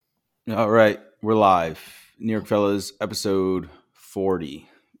All right, we're live. New York Fellas, episode 40.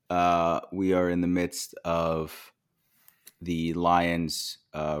 We are in the midst of the Lions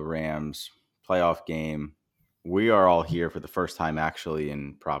Rams playoff game. We are all here for the first time, actually,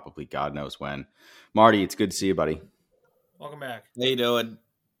 and probably God knows when. Marty, it's good to see you, buddy. Welcome back. How you doing?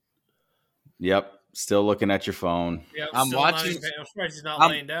 Yep, still looking at your phone. Yeah, I'm watching. I'm surprised he's not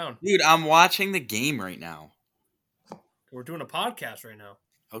laying down. Dude, I'm watching the game right now. We're doing a podcast right now.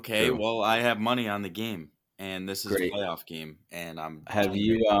 Okay, True. well, I have money on the game, and this is Great. a playoff game, and I'm. Have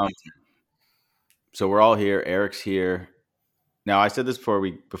you? So we're all here. Eric's here. Now, I said this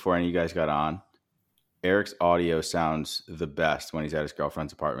before any of you guys got on. Eric's audio sounds the best when he's at his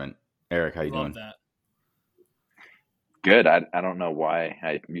girlfriend's apartment. Eric, how you doing? Love that. Good. I don't know why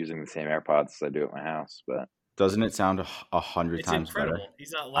I'm using the same AirPods as I do at my house, but Doesn't it sound 100 It's times incredible. better?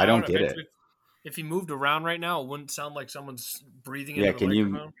 He's not loud. I don't get it. If he moved around right now, it wouldn't sound like someone's breathing Yeah, into the can you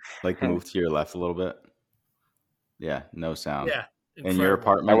microphone. like move to your left a little bit? Yeah, no sound. Yeah. In your incredible.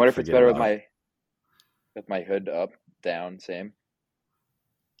 apartment, I wonder if it's forget better about it. with my hood up, down, same.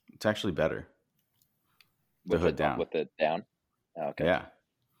 It's actually better. The hood down. With it down. Oh, okay. Yeah.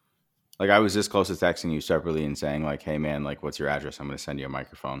 Like I was this close to texting you separately and saying like, "Hey man, like, what's your address? I'm going to send you a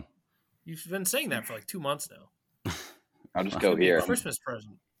microphone." You've been saying that for like 2 months now. I'll just go Could be a here. Christmas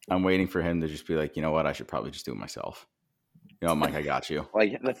present. I'm waiting for him to just be like, you know what? I should probably just do it myself. You know, Mike, I got you.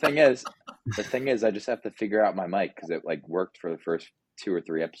 Like the thing is, I just have to figure out my mic because it like worked for the first 2 or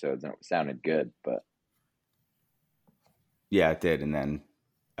 3 episodes and it sounded good, but Yeah, it did, and then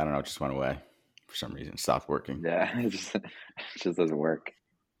I don't know, it just went away for some reason. It stopped working. yeah, it just doesn't work.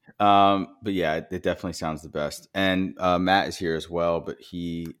 But yeah, it definitely sounds the best. And Matt is here as well, but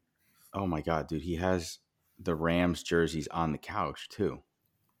oh my God, dude, he has the Rams jerseys on the couch too.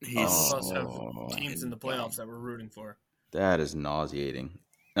 Some of us have teams in the playoffs that we're rooting for. That is nauseating.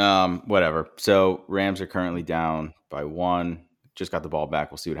 Whatever. So Rams are currently down by 1. Just got the ball back.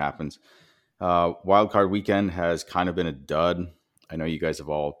 We'll see what happens. Wild card weekend has kind of been a dud. I know you guys have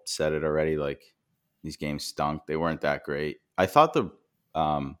all said it already. Like these games stunk. They weren't that great. I thought the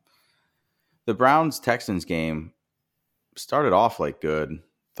Browns Texans game started off like good.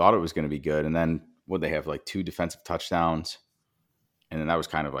 Thought it was going to be good, and then they have like 2 defensive touchdowns, and then that was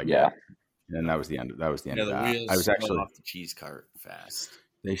kind of like Yeah. And then that was the end. That was the end of the that. wheels I was actually off the cheese cart fast.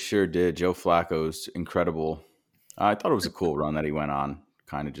 They sure did. Joe Flacco's incredible. I thought it was a cool run that he went on.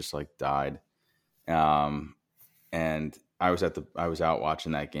 Kind of just like died. And I was out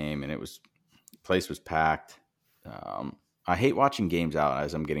watching that game, and the place was packed. I hate watching games out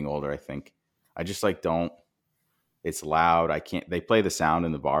as I'm getting older. I think I just like don't. It's loud. I can't. They play the sound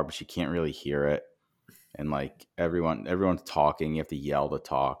in the bar, but you can't really hear it. And like everyone's talking. You have to yell to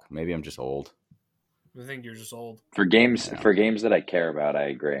talk. Maybe I'm just old. I think you're just old. For games that I care about, I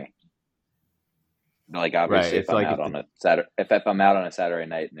agree. Like obviously, Right. if I'm out on a Saturday, if I'm out on a Saturday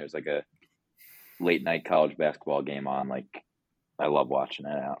night and there's like a late night college basketball game on, like I love watching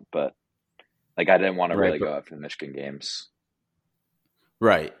it out. But like I didn't want to really go out for the Michigan games.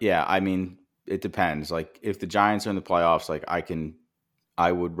 Right. Yeah. I mean, it depends. Like if the Giants are in the playoffs, like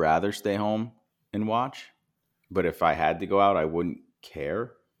I would rather stay home and watch. But if I had to go out, I wouldn't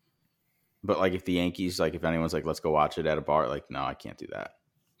care. But like if the Yankees, like if anyone's like, let's go watch it at a bar, like, no, I can't do that.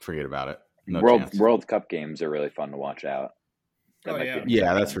 Forget about it. No chance. World Cup games are really fun to watch out.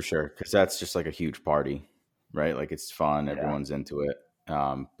 Yeah, that's for sure. Because that's just like a huge party, right? Like it's fun. Everyone's into it.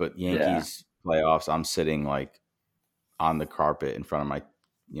 But Yankees playoffs, I'm sitting like on the carpet in front of my,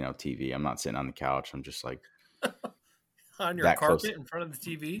 TV. I'm not sitting on the couch. I'm just like on your carpet in front of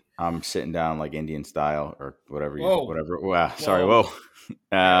the TV. I'm sitting down like Indian style or whatever. Whatever. Wow. Sorry. Whoa.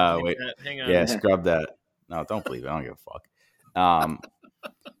 Wait. Hang on. Yeah, scrub that. No, don't believe it. I don't give a fuck.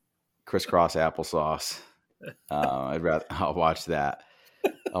 Crisscross applesauce. I'll watch that.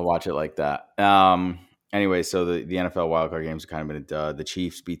 I'll watch it like that. Anyway, so the NFL wildcard games have kind of been a dud. The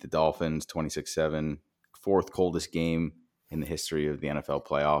Chiefs beat the Dolphins 26-7, 4th coldest game in the history of the NFL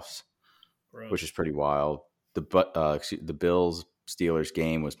playoffs, which is pretty wild. The Bills Steelers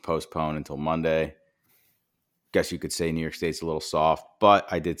game was postponed until Monday. Guess you could say New York State's a little soft, but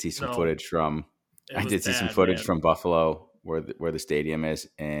I did see some footage from Buffalo where the stadium is,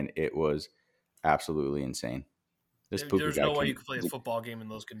 and it was absolutely insane. There's no way you could play a football game in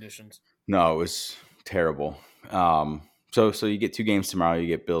those conditions. No, it was terrible. So you get 2 games tomorrow. You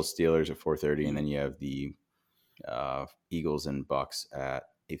get Bills Steelers at 4:30, and then you have the Eagles and Bucks at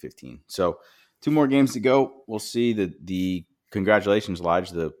 8:15. So 2 more games to go. We'll see. The congratulations, Lige.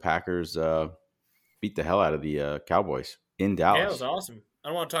 The Packers beat the hell out of the Cowboys in Dallas. Yeah, it was awesome. I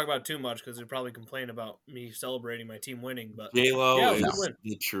don't want to talk about it too much because they'd probably complain about me celebrating my team winning. But J-Lo yeah, it was a is good win.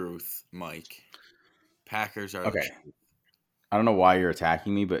 the truth, Mike. Packers are Okay. the truth. I don't know why you're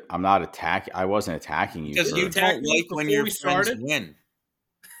attacking me, but I'm not attacking. I wasn't attacking you. Because you you attacked don't me like when before your we friends started? win.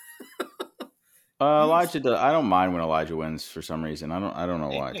 Elijah, I don't mind when Elijah wins for some reason. I don't know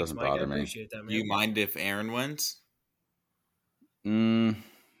Hey, why. It thanks, doesn't Mike. I bother me. appreciate that, man. Do you mind if Aaron wins?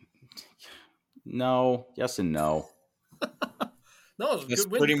 No. Yes and no. No, it was a It's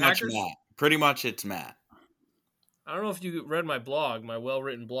good win. pretty The much Packers. Matt. Pretty much it's Matt. I don't know if you read my blog, my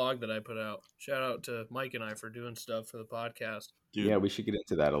well-written blog that I put out. Shout out to Mike and I for doing stuff for the podcast. Dude, Yeah, we should get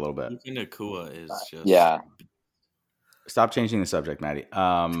into that a little bit. Luka Nakua is just Yeah. Stop changing the subject, Maddie.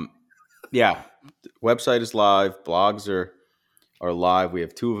 Yeah, website is live. Blogs are live. We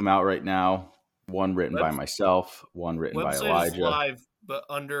have 2 of them out right now. One written by myself. One written by Website Elijah. is live, but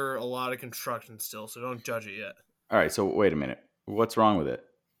under a lot of construction still, so don't judge it yet. All right. So wait a minute. What's wrong with it?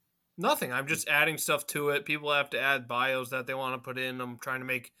 Nothing. I'm just adding stuff to it. People have to add bios that they want to put in. I'm trying to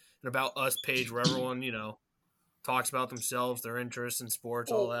make an About Us page where everyone, talks about themselves, their interests in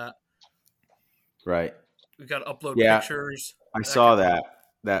sports, all that. Right. We've got to upload Yeah, pictures. I saw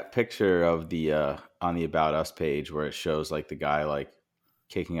that picture of the on the About Us page where it shows like the guy like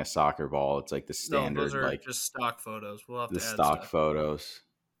kicking a soccer ball. It's like the standard, No, those are like just stock photos. We'll have the to add stock stuff. photos.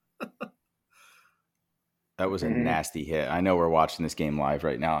 That was a nasty hit. I know we're watching this game live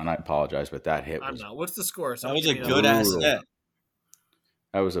right now, and I apologize, but that hit I'm was not. What's the score? that was a good ass hit.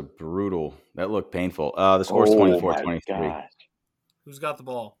 that was a brutal. That looked painful. The score's 24-23. Who's got the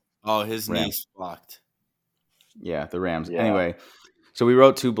ball? Oh, his Rams. knee's blocked. Yeah, the Rams. Yeah. Anyway, so we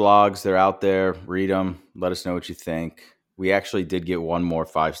wrote 2 blogs. They're out there. Read them. Let us know what you think. We actually did get one more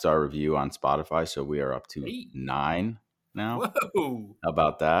 5-star review on Spotify, so we are up to 9 now. Whoa! How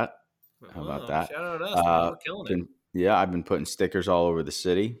about that? How about that? Shout out us, man. We're killing it. Yeah, I've been putting stickers all over the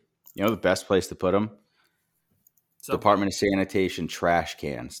city. You know the best place to put them? Department of Sanitation trash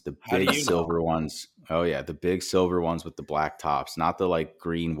cans, the How do big you silver ones. Oh yeah, the big silver ones with the black tops, not the like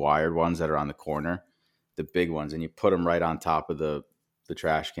green wired ones that are on the corner. The big ones, and you put them right on top of the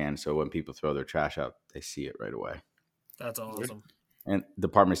trash can, so when people throw their trash out, they see it right away. That's awesome. And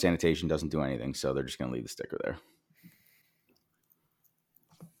Department of Sanitation doesn't do anything, so they're just going to leave the sticker there.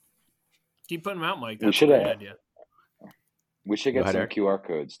 Keep putting them out, Mike. We That's a should great have- idea. We should get Go ahead, some Eric. QR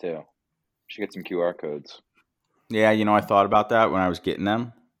codes too. We should get some QR codes. Yeah, I thought about that when I was getting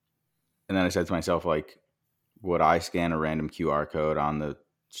them, and then I said to myself, like, would I scan a random QR code on the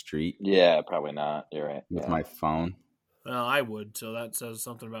street Yeah, probably not. You're right. with Yeah. my phone? Well, I would, so that says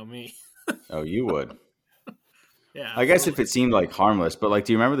something about me. Oh, you would. Yeah. I guess if absolutely. it seemed like harmless, but like,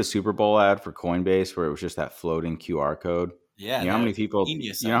 do you remember the Super Bowl ad for Coinbase where it was just that floating QR code? Yeah. You know how many people?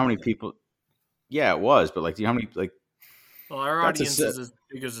 genius You know how many idea. people? Yeah, it was, but like, do you know how many like? Well, our That's a audience set. is as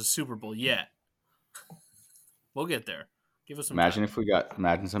big as the Super Bowl yet. We'll get there. Give us some Imagine time.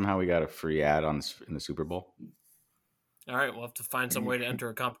 imagine somehow we got a free ad in the Super Bowl. All right, we'll have to find some way to enter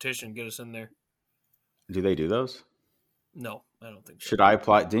a competition and get us in there. Do they do those? No, I don't think so. Should I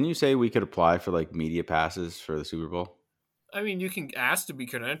apply? Didn't you say we could apply for like media passes for the Super Bowl? I mean, you can ask to be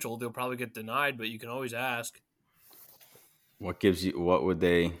credentialed. They'll probably get denied, but you can always ask. What gives you? What would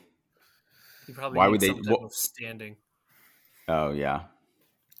they? You probably Why need would they- some type of standing. Oh yeah.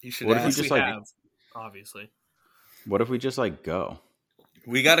 You should What if we ask. just We like? have, obviously. What if we just like go?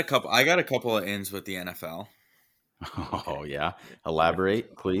 We got a couple. I got a couple of ins with the NFL. Oh yeah.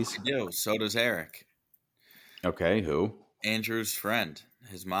 Elaborate, please. Yo, so does Eric. Okay. Who? Andrew's friend.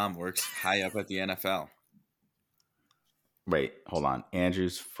 His mom works high up at the NFL. Wait. Hold on.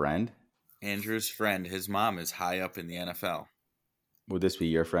 Andrew's friend. Andrew's friend. His mom is high up in the NFL. Would this be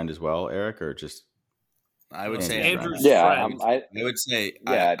your friend as well, Eric, or just? I would Andrew's say friend. Andrew's Yeah, friend. I would say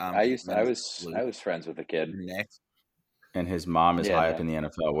I was friends with a kid. Nick. And his mom is Yeah, high yeah. up in the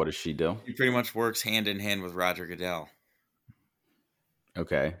NFL. What does she do? He pretty much works hand in hand with Roger Goodell.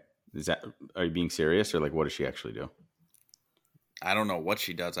 Okay. Are you being serious, or like what does she actually do? I don't know what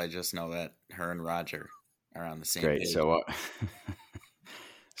she does. I just know that her and Roger are on the same Great. page. So,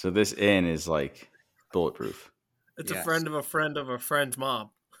 so this in is like bulletproof, It's Yes. a friend of a friend of a friend's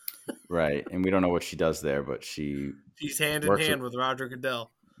mom. right? And we don't know what she does there, but she She's hand in Works hand with Roger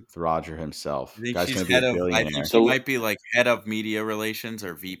Goodell. with Roger himself. I think Guy's she's gonna be head a of. I billionaire. think she So- might be like head of media relations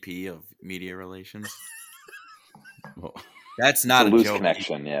or VP of media relations. Well, That's It's not a a loose joke.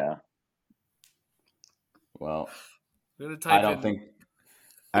 connection, yeah. well, I'm gonna I type don't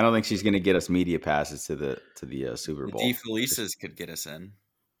in- think she's gonna get us media passes to the Super The Bowl. DeFelices could get us in.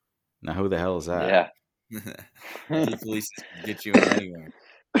 Now, who the hell is that? Yeah. DeFelices could get you in anywhere.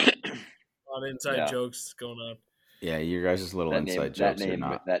 a lot of inside Yeah. jokes going on. Yeah, your guys' little inside jokes are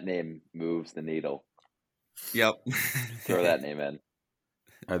not. That name moves the needle. Yep. Throw that name in.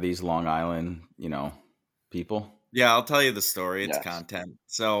 Are these Long Island, people? Yeah, I'll tell you the story. It's Yes. content.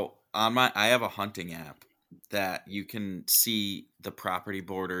 So I have a hunting app that you can see the property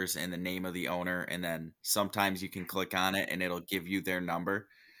borders and the name of the owner, and then sometimes you can click on it and it'll give you their number.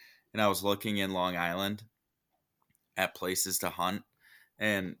 And I was looking in Long Island at places to hunt,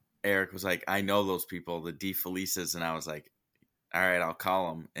 and Eric was like, I know those people, the DeFelices, and I was like, all right, I'll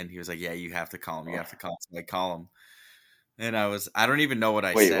call him. And he was like, yeah, you have to call him. You have to call him. So I call him. And I don't even know what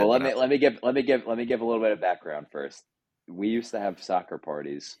I said. Well, let me give a little bit of background first. We used to have soccer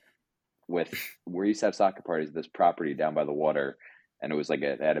parties at this property down by the water, and it was like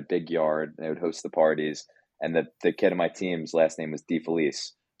it had a big yard. And they would host the parties, and the kid on my team's last name was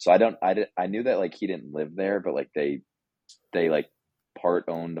DeFelice. So I knew that like he didn't live there, but like they like part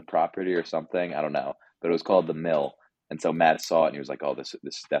owned the property or something. I don't know, but it was called the Mill. And so Matt saw it and he was like, "Oh, this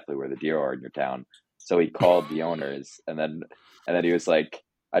is definitely where the deer are in your town." So he called the owners, and then he was like,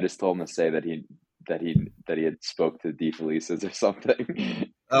 "I just told him to say that he had spoke to DeFelices or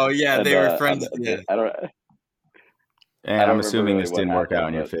something." Oh yeah, and, they were friends. I don't. And I'm assuming this didn't work out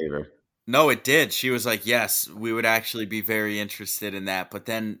in your favor. No, it did. She was like, "Yes, we would actually be very interested in that." But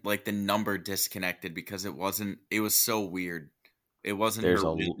then, like, the number disconnected because it wasn't. It was so weird. It wasn't.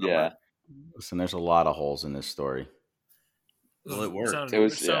 Listen, there's a lot of holes in this story. Well, it worked.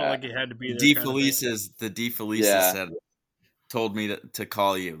 It sounded like it had to be there. The DeFelices said, told me to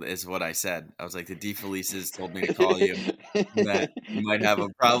call you, is what I said. I was like, the DeFelices told me to call you. That you might have a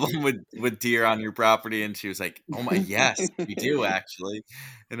problem with deer on your property. And she was like, oh my, yes, we do actually.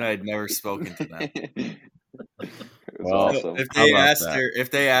 And I had never spoken to them. Well, awesome. If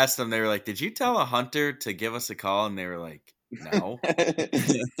they asked them, they were like, did you tell a hunter to give us a call? And they were like, no.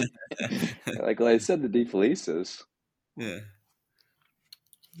 Like, well, I said the DeFelices. Yeah.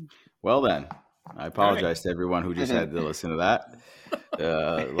 Well, then, I apologize to everyone who just had to listen to that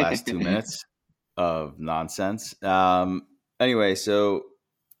last 2 minutes of nonsense. Anyway, so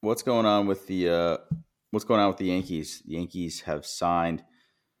what's going on with the Yankees? The Yankees have signed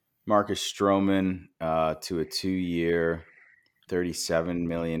Marcus Stroman to a 2-year, $37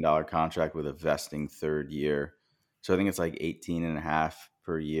 million contract with a vesting third year. So I think it's like 18.5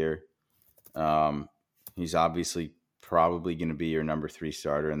 per year. He's obviously probably going to be your number 3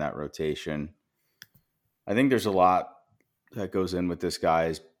 starter in that rotation. I think there's a lot that goes in with this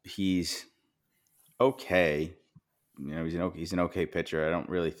guy. He's okay. He's an okay pitcher. I don't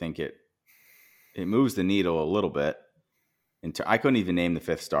really think it moves the needle a little bit. I couldn't even name the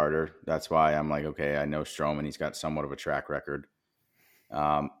 5th starter. That's why I'm like, okay, I know Stroman. He's got somewhat of a track record.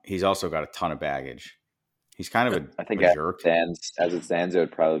 He's also got a ton of baggage. He's kind of I think a jerk. As it stands, it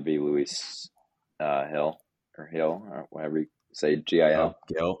would probably be Luis Hill or whatever you say, Gil.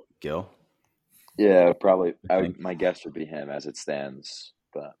 Gil. Yeah, probably. My guess would be him as it stands.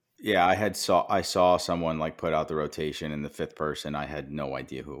 But yeah, I saw someone like put out the rotation in the 5th person. I had no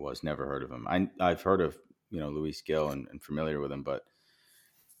idea who it was. Never heard of him. I've heard of Luis Gil and familiar with him, but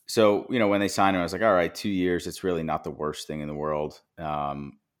so when they signed him, I was like, all right, 2 years. It's really not the worst thing in the world.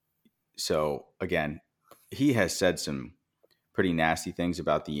 So again, he has said some pretty nasty things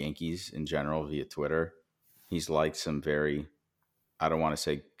about the Yankees in general via Twitter. He's liked some I don't want to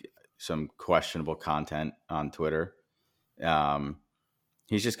say some questionable content on Twitter.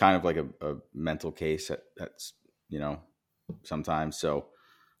 He's just kind of like a mental case that's sometimes. So,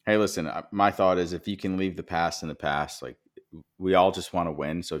 hey, listen, my thought is if you can leave the past in the past, like we all just want to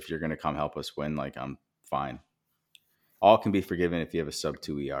win. So if you're going to come help us win, like I'm fine. All can be forgiven if you have a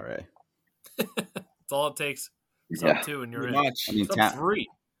sub-2 ERA. That's all it takes. Sub-2 and you're in. I mean, sub-3.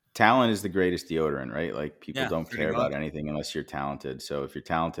 Talent is the greatest deodorant, right? Like people don't care much about anything unless you're talented. So if you're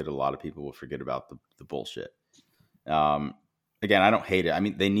talented, a lot of people will forget about the bullshit. Again, I don't hate it. I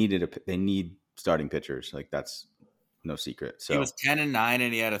mean, they need starting pitchers. Like that's no secret. So he was 10-9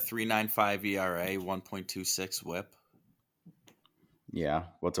 and he had a 3.95 ERA, 1.26 WHIP. Yeah,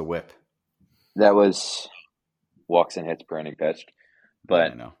 what's a WHIP? That was walks and hits per inning pitched.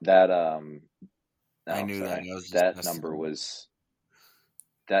 But I knew that.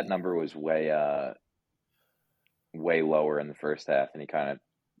 That number was way lower in the first half, and he kind of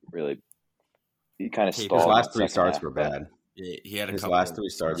stalled. His last 3 starts were bad. Yeah, he had his last 3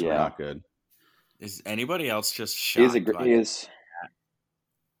 starts were not good. Is anybody else just shocked? He is.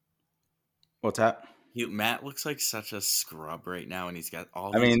 What's that? Matt looks like such a scrub right now, and he's got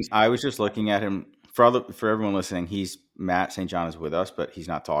all. I was just looking at him. For everyone listening, Matt St. John is with us, but he's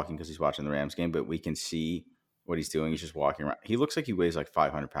not talking because he's watching the Rams game. But we can see what he's doing. He's just walking around. He looks like he weighs like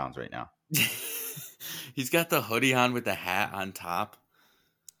 500 pounds right now. He's got the hoodie on with the hat on top.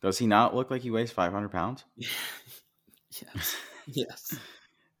 Does he not look like he weighs 500 pounds? Yes. Yes.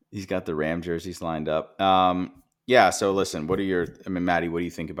 He's got the Ram jerseys lined up. Yeah. So listen, Maddie, what do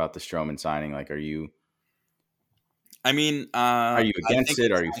you think about the Stroman signing? Like, are you against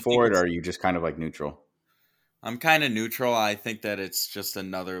it? Are you for it? Or are you just kind of like neutral? I'm kind of neutral. I think that it's just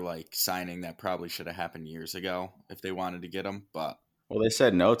another like signing that probably should have happened years ago if they wanted to get him. But Well, they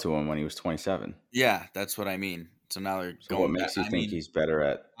said no to him when he was 27. yeah, that's what I mean. So now they're So what going back. makes you think he's better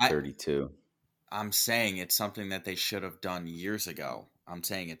at 32? I'm saying it's something that they should have done years ago. I'm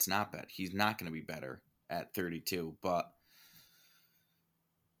saying it's not bad. He's not going to be better at 32. But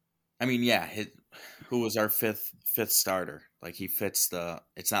I mean, yeah, who was our fifth starter? Like he fits the.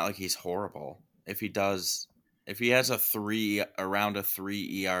 It's not like he's horrible. If he has around a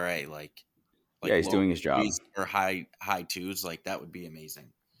 3 ERA, like Yeah, he's doing his job. Or high twos, like that would be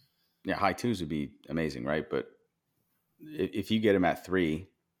amazing. Yeah, high twos would be amazing, right? But if you get him at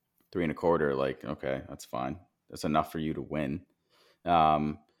 3.25, like, okay, that's fine. That's enough for you to win.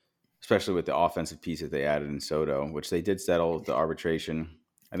 Especially with the offensive piece that they added in Soto, which they did settle the arbitration.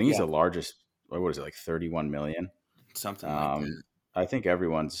 I think he's the largest. What is it, like 31 million? Something like that. I think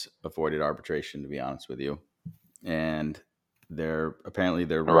everyone's avoided arbitration, to be honest with you. And they're running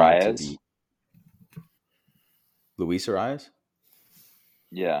to be Luis Arias?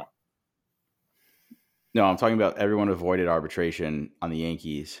 Yeah. No, I'm talking about everyone avoided arbitration on the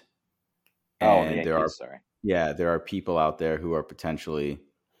Yankees. And the Yankees, sorry. Yeah, there are people out there who are potentially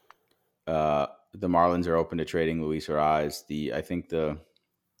the Marlins are open to trading Luis Arias.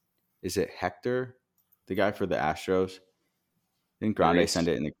 Is it Hector, the guy for the Astros? Didn't Grande send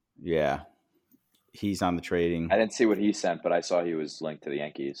it yeah. He's on the trading. I didn't see what he sent, but I saw he was linked to the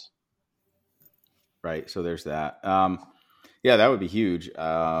Yankees. Right, so there's that. Yeah, that would be huge.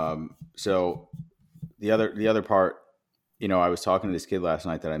 So the other part, I was talking to this kid last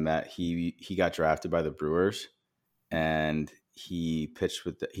night that I met. He got drafted by the Brewers, and he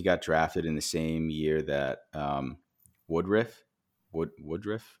got drafted in the same year that Woodruff.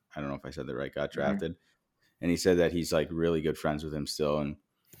 I don't know if I said that right. Got drafted, and he said that he's like really good friends with him still, and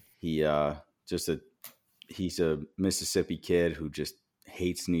he's a Mississippi kid who just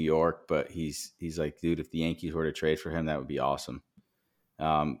hates New York, but he's like, dude, if the Yankees were to trade for him, that would be awesome.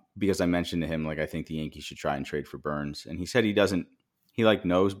 Because I mentioned to him, like, I think the Yankees should try and trade for Burns. And he said he like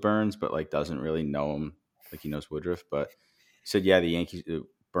knows Burns, but like doesn't really know him like he knows Woodruff. But he said, yeah,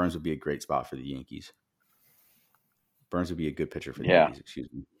 Burns would be a great spot for the Yankees. Burns would be a good pitcher for the Yankees, excuse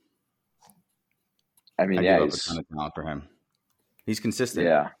me. I mean, give up a ton of talent for him. He's consistent.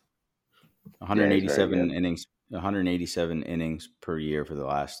 Yeah. 187 innings, 187 innings per year for the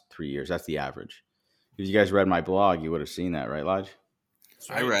last 3 years. That's the average. If you guys read my blog, you would have seen that, right, Lodge?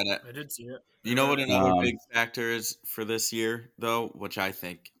 I read it. I did see it. You know what another big factor is for this year, though, which I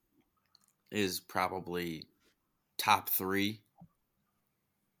think is probably top 3,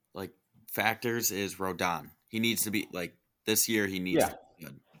 like, factors, is Rodon. He needs to be, like, this year he needs to be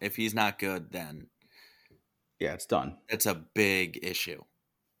good. If he's not good, then yeah, it's done. It's a big issue.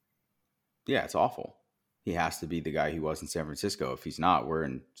 Yeah, it's awful. He has to be the guy he was in San Francisco. If he's not, we're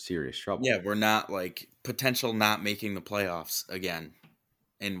in serious trouble. Yeah, we're not like potential not making the playoffs again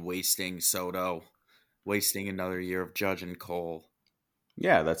and wasting Soto, wasting another year of Judge and Cole.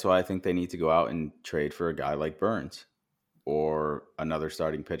 Yeah, that's why I think they need to go out and trade for a guy like Burns or another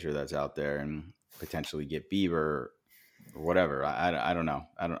starting pitcher that's out there and potentially get Bieber or whatever. I don't know.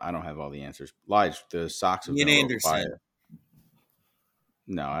 I don't have all the answers. Lige, the Sox have been a little quiet.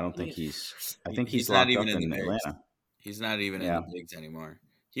 No, I don't think he's. I think he's locked up in Atlanta. He's not even in the bigs anymore.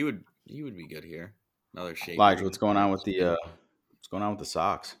 He would be good here. Another shape. Lige, what's going on with the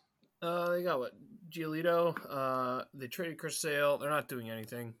Sox? They got what? Giolito. They traded Chris Sale. They're not doing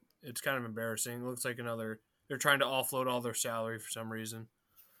anything. It's kind of embarrassing. It looks like they're trying to offload all their salary for some reason.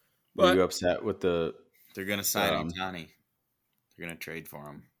 But are you upset with They're going to sign Ohtani. They're going to trade for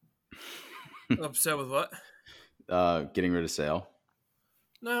him. Upset with what? Getting rid of Sale.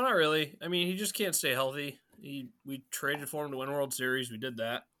 No, not really. I mean, he just can't stay healthy. We traded for him to win World Series. We did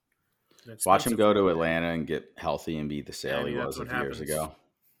that. Watch him go to Atlanta and get healthy and be the Sale he was years ago.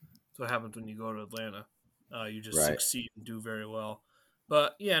 That's what happens when you go to Atlanta. You just succeed and do very well.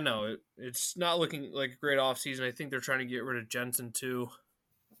 But, yeah, no, it's not looking like a great offseason. I think they're trying to get rid of Jensen, too.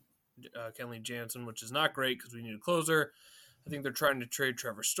 Kenley Jansen, which is not great because we need a closer. I think they're trying to trade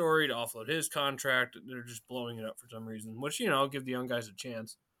Trevor Story to offload his contract. They're just blowing it up for some reason, which, give the young guys a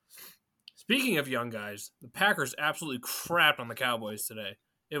chance. Speaking of young guys, the Packers absolutely crapped on the Cowboys today.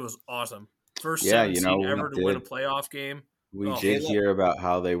 It was awesome. First 17 ever to win a playoff game. We Oh, did hear about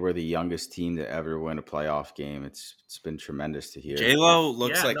how they were the youngest team to ever win a playoff game. It's been tremendous to hear. J-Lo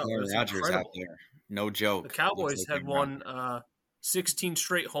looks like it Aaron was Rodgers out incredible. there. No joke. The Cowboys Looks had like won 16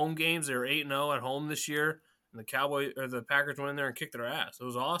 straight home games. They were 8-0 at home this year, and the Packers went in there and kicked their ass. It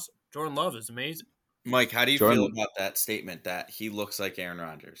was awesome. Jordan Love is amazing. Mike, how do you Jordan- feel about that statement that he looks like Aaron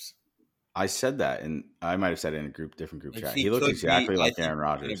Rodgers? I said that, and I might have said it in a different group Like, chat. He looks exactly like Aaron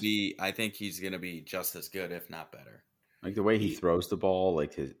Rodgers. I think he's going to be just as good, if not better. Like the way he throws the ball,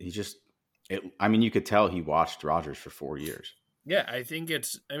 like I mean, you could tell he watched Rodgers for 4 years. Yeah, I think I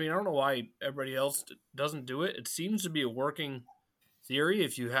don't know why everybody else doesn't do it. It seems to be a working theory.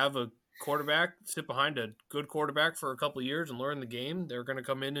 If you have a quarterback sit behind a good quarterback for a couple of years and learn the game, they're going to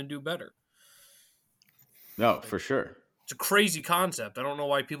come in and do better. No, for sure. It's a crazy concept. I don't know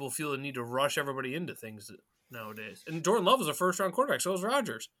why people feel the need to rush everybody into things nowadays. And Jordan Love was a first-round quarterback, so was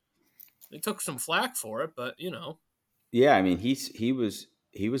Rodgers. They took some flack for it, but Yeah, I mean, he was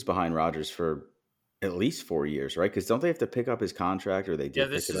behind Rodgers for at least 4 years, right? Because don't they have to pick up his contract, or they did? Yeah,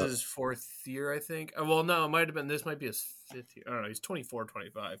 this pick is it up? his 4th year, I think. Well, no, it might have been. This might be his 5th year. I don't know. He's 24,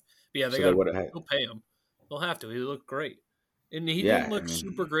 25. But yeah, they'll pay him. They'll have to. He looked great. And he didn't look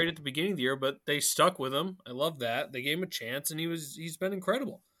super great at the beginning of the year, but they stuck with him. I love that. They gave him a chance, and he's been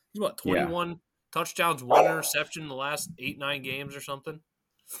incredible. He's 21 touchdowns, 1 interception in the last 8-9 games or something.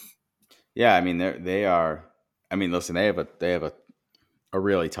 Yeah, I mean they are. I mean, listen, they have a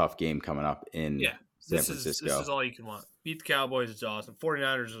really tough game coming up in San Francisco. This is all you can want. Beat the Cowboys, it's awesome.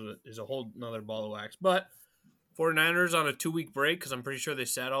 49ers is a whole nother ball of wax. But 49ers on a 2-week break, because I'm pretty sure they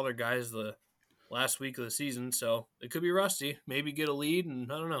sat all their guys the last week of the season, so it could be rusty. Maybe get a lead, and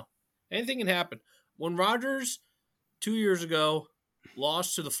I don't know. Anything can happen. When Rodgers, 2 years ago,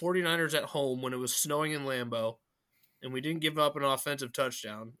 lost to the 49ers at home when it was snowing in Lambeau, and we didn't give up an offensive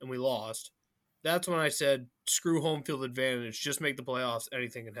touchdown, and we lost, that's when I said, screw home field advantage, just make the playoffs,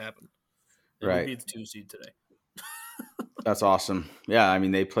 anything can happen. And Right. we beat the 2 seed today. That's awesome. Yeah, I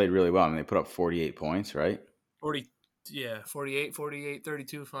mean, they played really well. I mean, they put up 48 points, right? 48,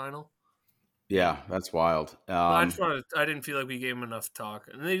 32 final. Yeah, that's wild. I didn't feel like we gave them enough talk.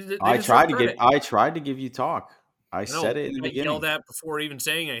 And they I tried to give you talk. I said it in the beginning. I yelled at before even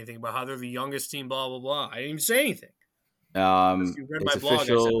saying anything about how they're the youngest team, blah, blah, blah. I didn't even say anything. You read my blog,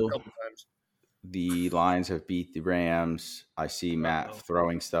 official. I said it a couple times. The Lions have beat the Rams. I see Matt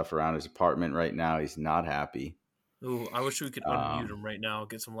throwing stuff around his apartment right now. He's not happy. Ooh, I wish we could unmute him right now and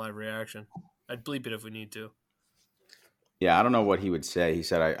get some live reaction. I'd bleep it if we need to. Yeah, I don't know what he would say. He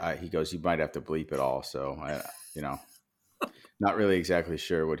said, he goes, you might have to bleep it all. So, not really exactly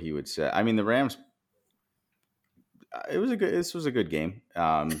sure what he would say. I mean, the Rams, this was a good game.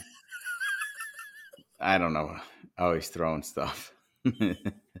 I don't know. Oh, he's throwing stuff.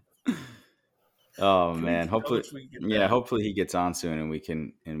 Oh man, hopefully he gets on soon and we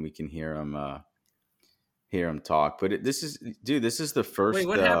can hear him talk. But this is the first. Wait,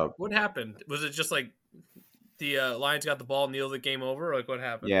 what happened? Was it just like the Lions got the ball, kneeled the game over? Like what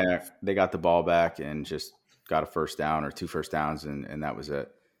happened? Yeah, they got the ball back and just got a first down or 2 first downs, and that was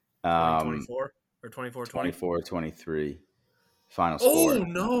it. 24 or 24-20? 24-23 final score. Oh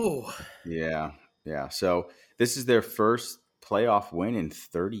no! Yeah. So this is their first playoff win in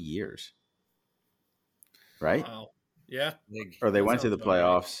 30 years. Right? Wow. Yeah. Or they went to the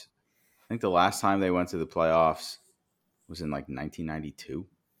playoffs. I think the last time they went to the playoffs was in like 1992.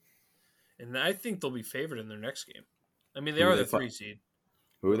 And I think they'll be favored in their next game. I mean, they are the 3 seed.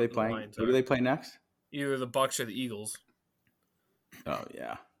 Who are they playing? Who do they play next? Either the Bucks or the Eagles. Oh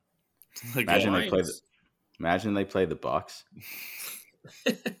yeah. Imagine they play the Bucks.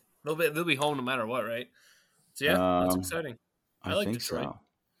 They'll be home no matter what, right? So yeah, that's exciting. I like think Detroit. So.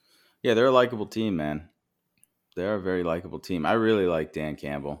 Yeah, they're a likable team, man. They're a very likable team. I really like Dan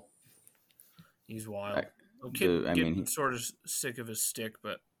Campbell. He's wild. I'm getting sort of sick of his stick,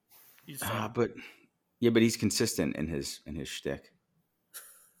 but he's fun. But he's consistent in his shtick.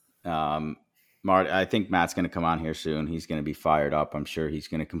 I think Matt's going to come on here soon. He's going to be fired up. I'm sure he's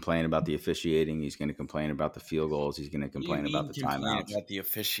going to complain about the officiating. He's going to complain about the field goals. He's going to complain about the timeouts. About the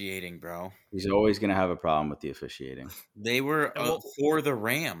officiating, bro. He's always going to have a problem with the officiating. They were for the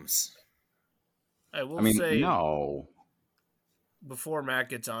Rams. I will say no. Before Matt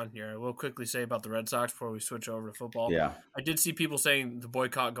gets on here, I will quickly say about the Red Sox before we switch over to football. Yeah. I did see people saying the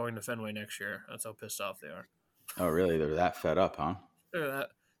boycott going to Fenway next year. That's how pissed off they are. Oh, really? They're that fed up, huh? They're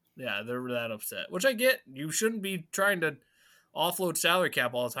that upset. Which I get. You shouldn't be trying to offload salary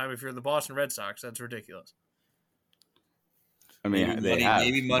cap all the time if you're the Boston Red Sox. That's ridiculous. I mean,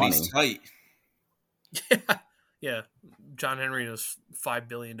 maybe money's tight. Yeah. John Henry was $5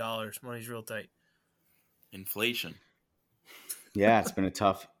 billion. Money's real tight. Inflation. Yeah, it's been a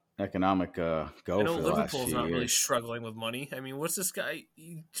tough economic go I know for the last Liverpool's few not really years. struggling with money. I mean, what's this guy?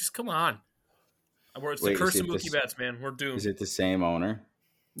 Just come on. It's the Wait, curse of Mookie Betts, man. We're doomed. Is it the same owner?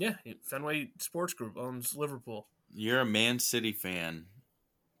 Yeah, Fenway Sports Group owns Liverpool. You're a Man City fan,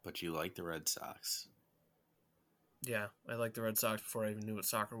 but you like the Red Sox. Yeah, I like the Red Sox before I even knew what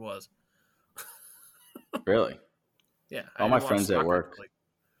soccer was. Really? Yeah. All my friends at work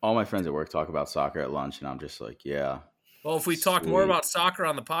talk about soccer at lunch, and I'm just like, yeah. Well, if we talked more about soccer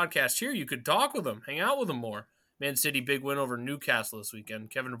on the podcast here, you could talk with them, hang out with them more. Man City, big win over Newcastle this weekend.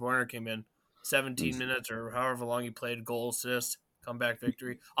 Kevin De Bruyne came in 17 minutes or however long he played, goal assist, comeback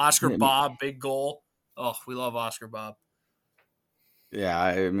victory. Oscar Bob, big goal. Oh, we love Oscar Bob.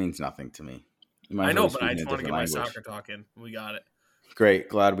 Yeah, it means nothing to me. I know, but I just want to get my soccer talk in. We got it. Great.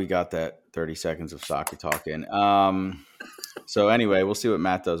 Glad we got that 30 seconds of soccer talk in. So anyway, we'll see what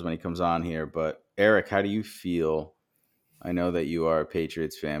Matt does when he comes on here. But Eric, how do you feel? I know that you are a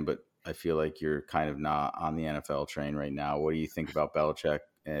Patriots fan, but I feel like you're kind of not on the NFL train right now. What do you think about Belichick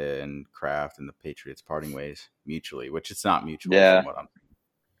and Kraft and the Patriots parting ways mutually, which it's not mutual from what I'm thinking.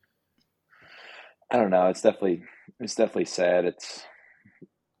 I don't know. It's definitely sad.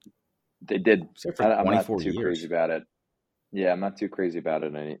 They did. I'm not too crazy about it. Yeah, I'm not too crazy about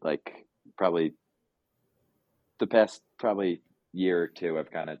it. Probably the past year or two,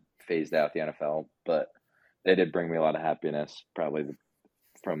 I've kind of phased out the NFL, but they did bring me a lot of happiness. Probably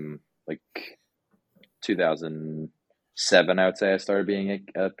from like 2007, I would say I started being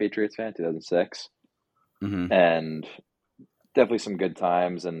a Patriots fan. 2006, and definitely some good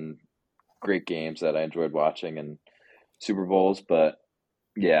times and great games that I enjoyed watching and Super Bowls. But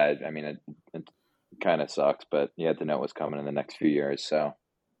yeah, I mean, it kind of sucks, but you had to know what was coming in the next few years. So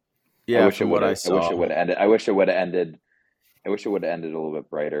yeah, I wish it would have ended. I wish it would have ended a little bit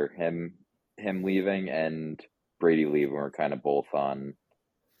brighter. Him leaving and Brady leaving were kind of both on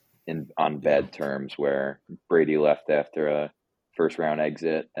bad terms, where Brady left after a first round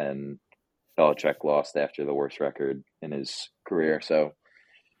exit and Belichick lost after the worst record in his career. So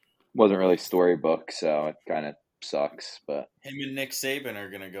wasn't really storybook, so it kind of sucks. But him and Nick Saban are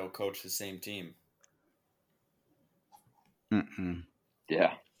going to go coach the same team.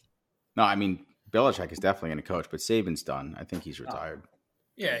 Yeah. No, I mean, Belichick is definitely going to coach, but Saban's done. I think he's retired.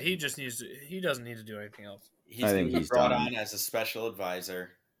 Yeah, he just he doesn't need to do anything else. I think he's brought on as a special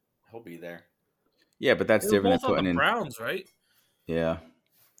advisor. He'll be there. Yeah, but that's different than putting in Browns, right? Yeah.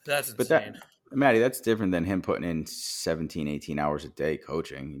 That's insane. Matty, that's different than him putting in 17, 18 hours a day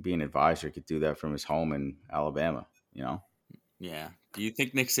coaching. Being an advisor could do that from his home in Alabama, you know? Yeah. Do you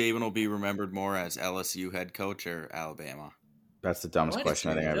think Nick Saban will be remembered more as LSU head coach or Alabama? That's the dumbest question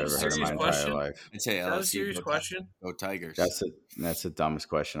I think I've ever heard in my entire life. I'd say LSU. Is that a serious question? Go Tigers. That's the dumbest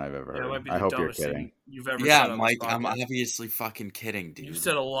question I've ever heard. I hope you're kidding. You've ever said on Mike, I'm obviously fucking kidding, dude. You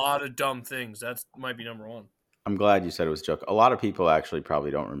said a lot of dumb things. That might be number one. I'm glad you said it was a joke. A lot of people actually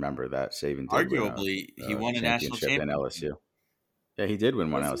probably don't remember that Saban did arguably he won a national championship in LSU. Yeah, he did win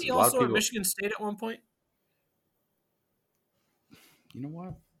one LSU. He also at Michigan State at one point. You know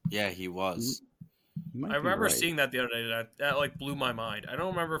what? Yeah, he was. I remember seeing that the other day. That like blew my mind. I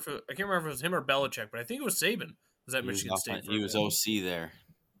don't remember I can't remember if it was him or Belichick, but I think it was Saban. Was at Michigan State? He was OC there.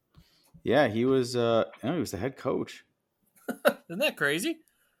 Yeah, he was. He was the head coach. Isn't that crazy?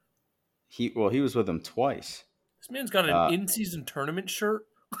 He was with them twice. This man's got an in-season tournament shirt.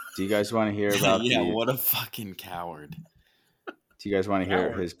 Do you guys want to hear about? What a fucking coward. Do you guys want to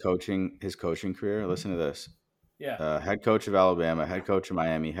hear his coaching career? Listen to this. Yeah. Head coach of Alabama, head coach of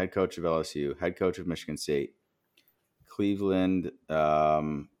Miami, head coach of LSU, head coach of Michigan State, Cleveland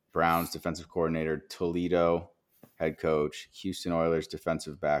Browns defensive coordinator, Toledo head coach, Houston Oilers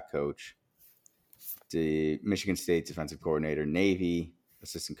defensive back coach, the Michigan State defensive coordinator, Navy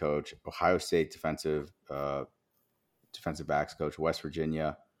assistant coach, Ohio State defensive backs coach, West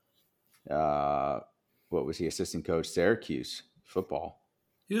Virginia. What was he? Assistant coach, Syracuse football.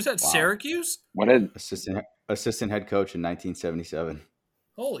 He was at Syracuse? When did assistant head coach in 1977.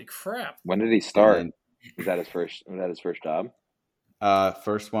 Holy crap! When did he start? Was that his first job?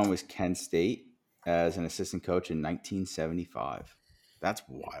 First one was Kent State as an assistant coach in 1975. That's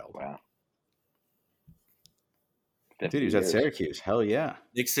wild. Wow. Dude, he was at Syracuse. Hell yeah.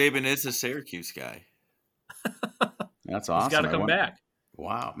 Nick Saban is a Syracuse guy. That's awesome. He's got to come back.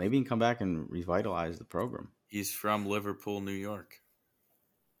 Wow. Maybe he can come back and revitalize the program. He's from Liverpool, New York.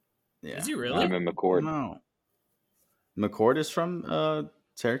 Yeah. Is he really? I'm in McCord. No. McCord is from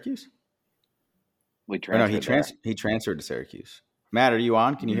Syracuse? He transferred to Syracuse. Matt, are you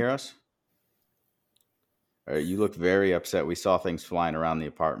on? Can you hear us? You look very upset. We saw things flying around the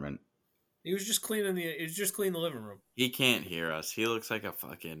apartment. He was just cleaning the living room. He can't hear us. He looks like a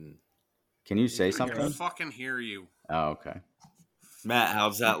fucking. Can you say I I something? can fucking hear you. Oh, okay. Matt,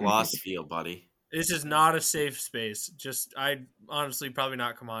 how's that loss feel, buddy? This is not a safe space. I'd honestly probably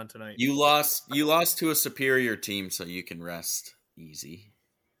not come on tonight. You lost to a superior team, so you can rest easy.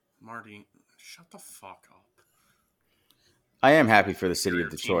 Marty, shut the fuck up. I am happy for the city Your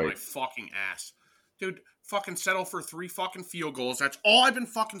of team, Detroit. my fucking ass. Dude, fucking settle for 3 fucking field goals. That's all I've been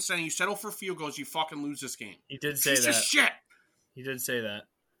fucking saying. You settle for field goals, you fucking lose this game. He did say Piece that. of shit. He did say that.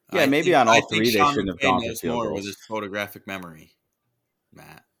 Yeah, maybe on all three they Sean shouldn't have McVay gone for knows field more goals. with his photographic memory,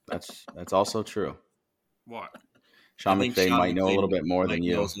 Matt. That's also true. What? Sean I think McVay Sean might know a McVay little bit more than might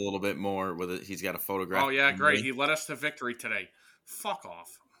you. knows a little bit more with it. He's got a photograph. Oh, yeah, great. He led us to victory today. Fuck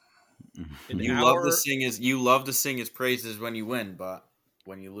off. You love to sing his praises when you win, but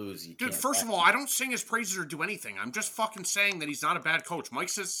when you lose, you Dude, can't. first of all, I don't sing his praises or do anything. I'm just fucking saying that he's not a bad coach. Mike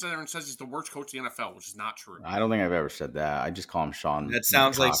sits there and says he's the worst coach in the NFL, which is not true. I don't think I've ever said that. I just call him Sean. That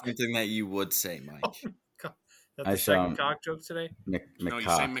sounds like McCock. something that you would say, Mike. That's the second cock joke today? No, you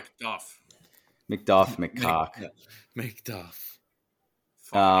say McDuff. McDuff, McCock. McDuff.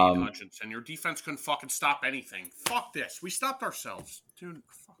 Fucking Aiden Hutchinson. Your defense couldn't fucking stop anything. Fuck this. We stopped ourselves. Dude,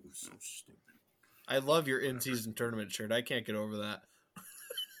 fucking so stupid. I love your in-season tournament shirt. I can't get over that.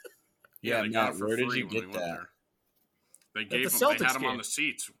 Yeah, they Matt, got it for where did free you when we get went that? there. They At gave the them. They Celtics had them on game. the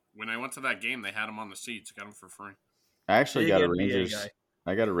seats. When I went to that game, they had them on the seats. Got them for free. I actually Big got a NBA Rangers. guy.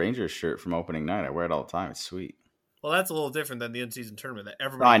 I got a Rangers shirt from opening night. I wear it all the time. It's sweet. Well, that's a little different than the in-season tournament that No,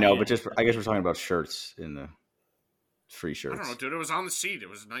 everybody. I know, hated. but just I guess we're talking about shirts in the free I shirts. don't know, dude. It was on the seat. It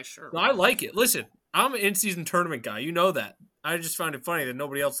was a nice shirt. No, I like it. Listen, I'm an in-season tournament guy. You know that. I just find it funny that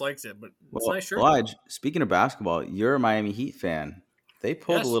nobody else likes it, but it's a nice shirt. Lige, speaking of basketball, you're a Miami Heat fan. They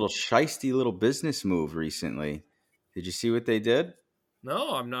pulled Yes. a little shisty little business move recently. Did you see what they did?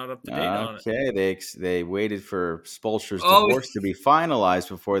 No, I'm not up to date on it. Okay, they waited for Spoelstra's Oh, divorce to be finalized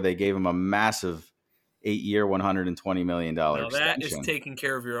before they gave him a massive 8-year, $120 million Now extension. that is taking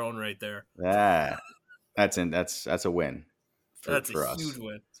care of your own right there. That's a win. That's for a us. huge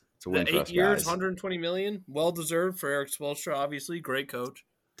win. It's a win The for 8 us years, guys. $120 million, well deserved for Eric Spoelstra. Obviously, great coach.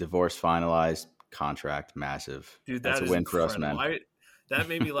 Divorce finalized, contract massive. Dude, That's that a is win for us, incredible. man. That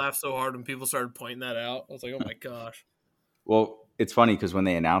made me laugh so hard when people started pointing that out. I was like, oh my gosh. Well, it's funny because when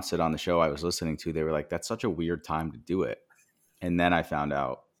they announced it on the show I was listening to, they were like, "That's such a weird time to do it," and then I found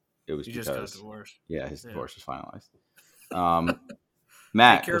out it was You because just got divorced. yeah, his Yeah. divorce was finalized.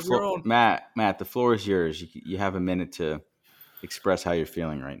 Matt, Take care of your own. Matt, the floor is yours. You have a minute to express how you're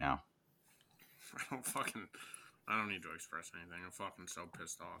feeling right now. I don't need to express anything. I'm fucking so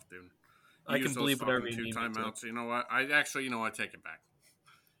pissed off, dude. I can Use those bleep whatever fucking you need two me to. timeouts. You know what? I take it back.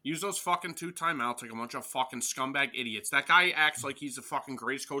 Use those fucking 2 timeouts like a bunch of fucking scumbag idiots. That guy acts like he's the fucking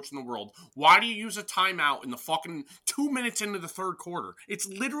greatest coach in the world. Why do you use a timeout in the fucking 2 minutes into the third quarter? It's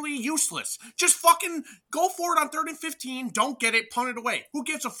literally useless. Just fucking go for it on 3rd and 15. Don't get it. Punt it away. Who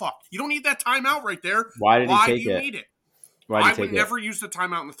gives a fuck? You don't need that timeout right there. Why did he Why take do you it? need it? Why did I he take would never use the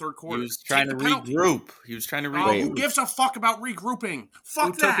timeout in the third quarter. He was trying to Take the penalty. regroup. He was trying to Oh, regroup. who gives a fuck about regrouping?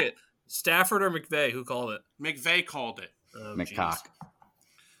 Fuck Who that. took it? Stafford or McVay? Who called it? McVay called it. Oh, McCock? jeez.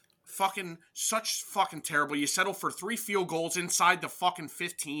 Such fucking terrible. You settle for 3 field goals inside the fucking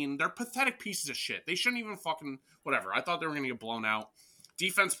 15. They're pathetic pieces of shit. They shouldn't even fucking whatever. I thought they were going to get blown out.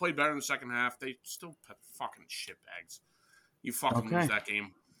 Defense played better in the second half. They still fucking shitbags. You fucking lose that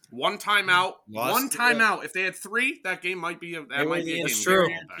game. One timeout. If they had 3, that game might be a They were the game.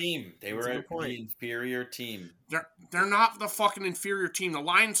 inferior team. They That's were a good point. the inferior team. They're not the fucking inferior team. The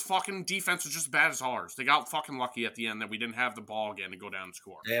Lions' fucking defense was just as bad as ours. They got fucking lucky at the end that we didn't have the ball again to go down and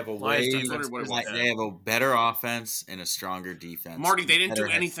score. They have a Lions defense is they have a better offense and a stronger defense. Marty, they didn't do Better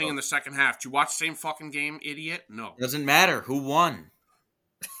head anything in coach. the second half. Did you watch the same fucking game, idiot? No. Doesn't matter who won.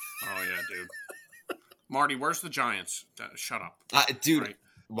 Oh, yeah, dude. Marty, where's the Giants? Shut up. Dude. Right.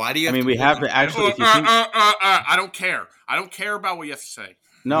 Why do you? I mean, we have to actually. If you see, I don't care. I don't care about what you have to say.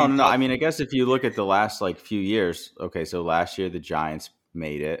 no. I mean, I guess if you look at the last few years, okay, so last year the Giants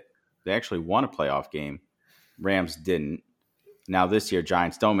made it. They actually won a playoff game. Rams didn't. Now this year,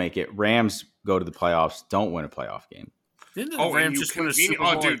 Giants don't make it. Rams go to the playoffs, don't win a playoff game. Didn't the Oh, and Rams you just win a convenient. Super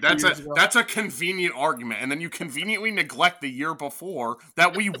Bowl Oh, dude, like 2 years ago? that's a convenient argument, and then you conveniently neglect the year before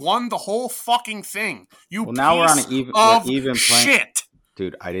that we won the whole fucking thing. You Well, now we're on piece an even of playing. shit.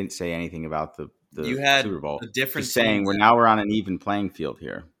 Dude, I didn't say anything about the You had Super Bowl. a different Just saying, team. we're on an even playing field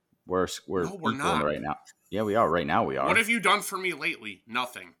here. We're No, we're equal not. right now. Yeah, we are. Right now, we are. What have you done for me lately?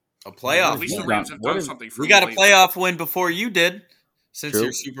 Nothing. A playoff. At least the win. Rams have What done is- something for We me got a lately. playoff win before you did, since True.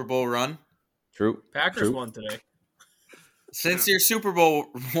 your Super Bowl run. True. Packers True. won today. Since your Super Bowl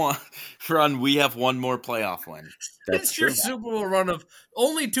run, we have one more playoff win. That's your Super Bowl run of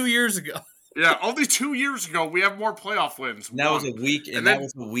only 2 years ago. Yeah, only 2 years ago, we have more playoff wins. And that was a weak, and that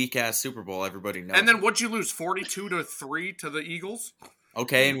was a weak ass Super Bowl. Everybody knows. And then what'd you lose? 42-3 to the Eagles.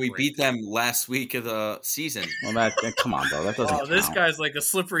 Okay, and we beat them last week of the season. Well, come on, bro. That doesn't count. This guy's like a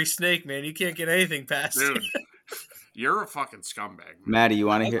slippery snake, man. You can't get anything past Dude, him. you're a fucking scumbag, man. Maddie, you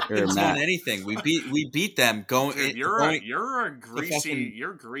want to hear? Or Matt? Anything? We beat them. Dude, you're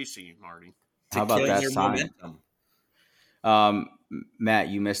greasy, Marty. How about that sign? Matt,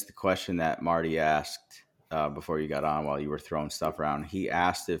 you missed the question that Marty asked before you got on while you were throwing stuff around. He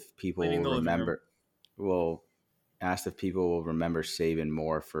asked if people will remember. Asked if people will remember Saban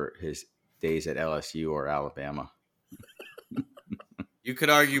more for his days at LSU or Alabama. You could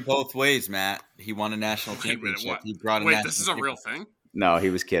argue both ways, Matt. He won a national championship. He brought Wait, this is a real thing? No,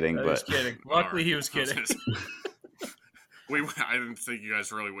 he was kidding. He was kidding. Luckily, he was kidding. I didn't think you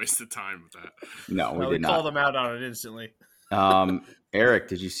guys really wasted time with that. No, we did not. We called him out on it instantly. Eric,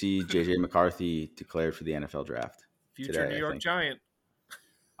 did you see J.J. McCarthy declared for the NFL draft? Future today, New York Giant.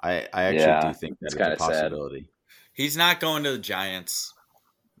 I actually do think that's a possibility. Sad. He's not going to the Giants.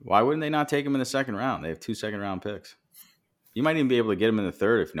 Why wouldn't they not take him in the second round? They have 2 second-round picks. You might even be able to get him in the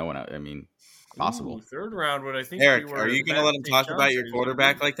third if no one. I mean, possible. Third round, but I think Eric, are you going to let him talk about your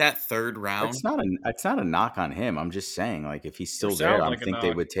quarterback like that? Third round. It's not a knock on him. I'm just saying, like, if he's still there, I think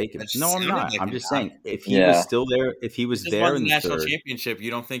they would take him. No, I'm not. I'm just saying, if he was still there, if he was there in the national third championship,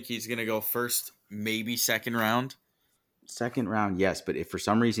 you don't think he's going to go first, maybe second round? Second round, yes, but if for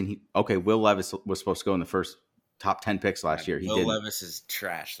some reason Will Levis was supposed to go in the first top 10 picks last year. Will Levis is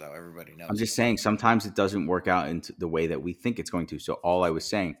trash, though. Everybody knows. I'm just saying sometimes it doesn't work out into the way that we think it's going to. So all I was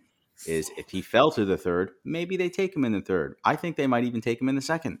saying is if he fell to the third, maybe they take him in the third. I think they might even take him in the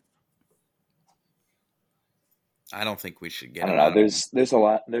second. I don't think we should get. I don't know. There's a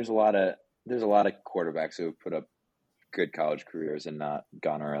lot of quarterbacks who have put up good college careers and not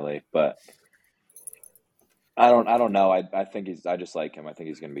gone early, but I don't know. I just like him. I think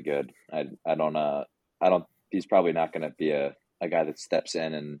he's going to be good. He's probably not going to be a guy that steps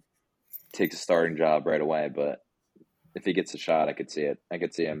in and takes a starting job right away, but if he gets a shot, I could see it. I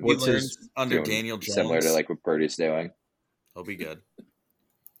could see him. What's his under Daniel Jones? Similar to like what Purdy's doing. He'll be good.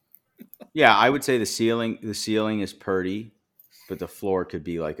 Yeah, I would say the ceiling is Purdy, but the floor could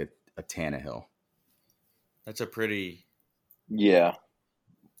be like a Tannehill. That's a pretty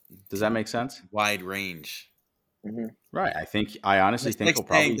Does that make sense? Wide range. Mm-hmm. Right. I honestly think he'll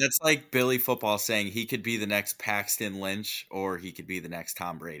probably. That's like Billy Football saying he could be the next Paxton Lynch or he could be the next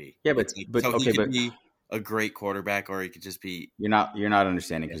Tom Brady. Yeah, he could be a great quarterback or he could just be. You're not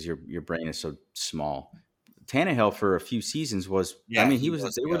understanding because your brain is so small. Tannehill for a few seasons was. Yeah, I mean, they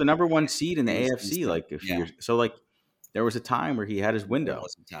were the number one seed in the AFC like a few years. So like there was a time where he had his window.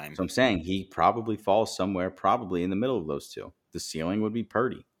 So I'm saying he probably falls somewhere, probably in the middle of those two. The ceiling would be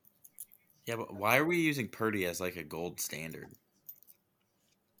Purdy. Yeah, but why are we using Purdy as like a gold standard?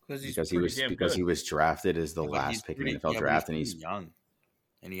 Because he was drafted as the last pick in the NFL draft, and he's young,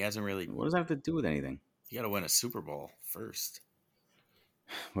 and he hasn't really. What does that have to do with anything? You got to win a Super Bowl first.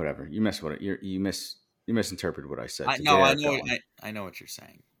 Whatever. You misinterpreted what I said. I know what you're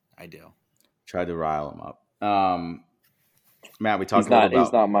saying. I do. Tried to rile him up. Matt, we talked about.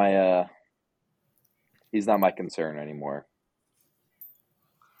 He's not my concern anymore.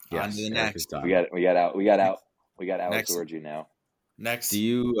 Yes, on to the next. We got out towards you now. Next, do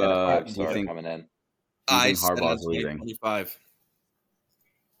you think coming in? I think Harbaugh's leaving? 25.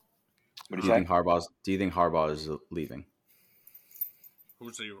 Do you think Harbaugh is leaving? Who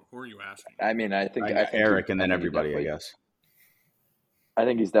are you asking? I mean, I think Eric and then everybody. I guess. I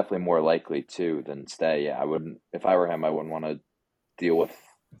think he's definitely more likely to than stay. Yeah, I wouldn't. If I were him, I wouldn't want to deal with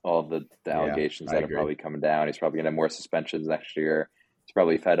all the allegations that are probably coming down. He's probably going to have more suspensions next year. He's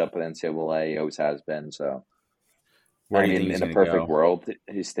probably fed up with NCAA. He always has been. So, I mean, in a perfect world,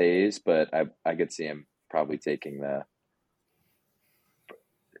 he stays. But I could see him probably taking the.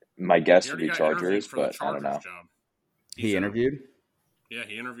 My guess would be Chargers, but I don't know. He interviewed? Yeah,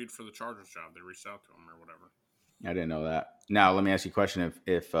 he interviewed for the Chargers job. They reached out to him or whatever. I didn't know that. Now, let me ask you a question.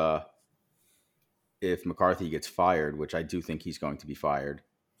 If McCarthy gets fired, which I do think he's going to be fired.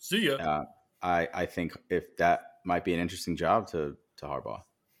 See ya. I think if that might be an interesting job to Harbaugh.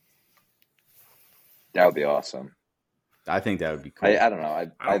 That would be awesome. I think that would be cool. I don't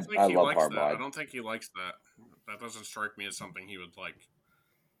know. I love Harbaugh. That. I don't think he likes that. That doesn't strike me as something he would like.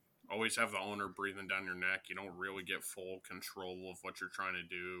 Always have the owner breathing down your neck. You don't really get full control of what you're trying to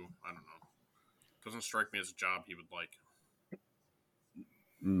do. I don't know. Doesn't strike me as a job he would like.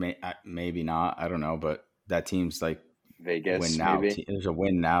 Maybe not. I don't know. But that team's like Vegas, win now. maybe. There's a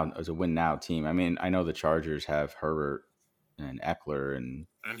win now. There's a win now team. I mean, I know the Chargers have Herbert and Eckler and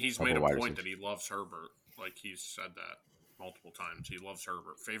he's couple made a wide point receivers. that he loves Herbert. Like he's said that multiple times. He loves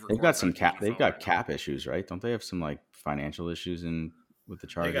Herbert. Favorite. They've got some quarterback cap. in the They've NFL got right now. cap issues, right? Don't they have some like financial issues with the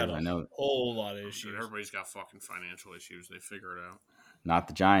They Chargers? got I a know. whole lot of Dude, issues. everybody's got fucking financial issues. They figure it out. Not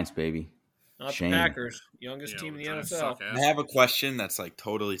the Giants, baby. Not Shame. the Packers, youngest Yeah, team in the Giants NFL. suck ass. I have a question that's like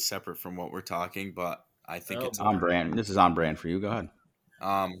totally separate from what we're talking, but I think Oh, it's On brand. This is on brand for you. Go ahead.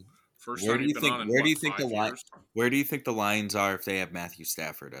 First Where time do you you've been think? on in Where what, do you think the 5 line? years? Where do you think the Lions are if they have Matthew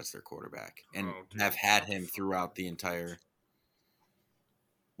Stafford as their quarterback and Oh, dude. have had him throughout the entire?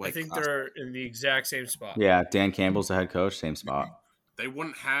 I think they're in the exact same spot. Yeah, Dan Campbell's the head coach. Same spot. They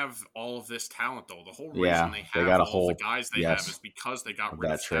wouldn't have all of this talent though. The whole Yeah, reason they they got have a all whole- the guys they yes, have is because they got of rid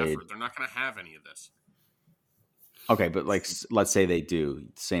that of Stafford. trade. They're not going to have any of this. Okay, but like, let's say they do.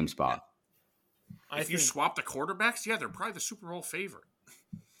 Same spot. I If you think swap the quarterbacks, yeah, they're probably the Super Bowl favorite.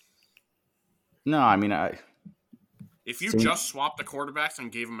 No, I mean, If you Same- just swapped the quarterbacks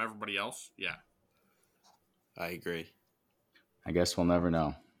and gave them everybody else, yeah. I agree. I guess we'll never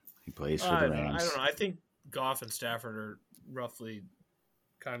know. He plays for I the don't know. Rams. I don't know. I think Goff and Stafford are roughly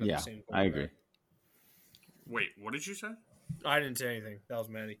kind of Yeah, the same. I agree. Wait, what did you say? I didn't say anything. That was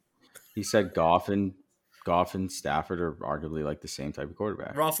Manny. He said Goff and Stafford are arguably like the same type of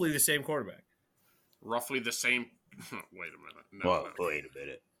quarterback. Roughly the same quarterback. Roughly the same. Wait a minute. No, Well, no. wait a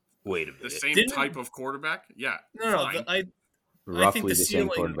minute. Wait a The minute. same Didn't- type of quarterback? Yeah. No, fine. I Roughly the the same ceiling-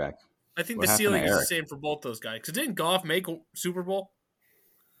 quarterback. think What the happened to ceiling is the Eric? same for both those guys. Because didn't Goff make a Super Bowl?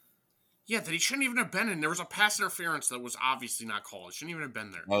 Yeah, that he shouldn't even have been in. There was a pass interference that was obviously not called. It shouldn't even have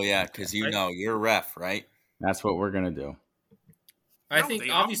been there. Oh yeah, because you're a ref, right? That's what we're gonna do. I No, think they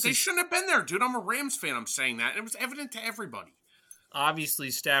obviously shouldn't have been there, dude. I'm a Rams fan. I'm saying that. It was evident to everybody.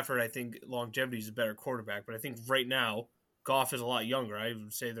 Stafford, I think longevity is a better quarterback, but I think right now Goff is a lot younger. I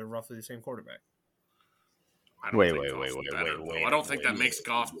would say they're roughly the same quarterback. I don't Wait, think wait, Goff's wait, better, wait, though. wait, I don't think that wait, makes wait,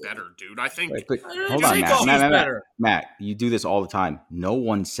 Goff wait. better, dude. I think Wait, but I don't hold think on, Goff Matt. is better. Matt, you do this all the time. No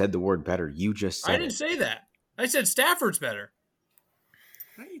one said the word better. You just I said didn't it. say that. I said Stafford's better.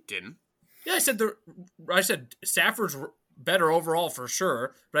 no, you didn't. Yeah, I said Stafford's better overall for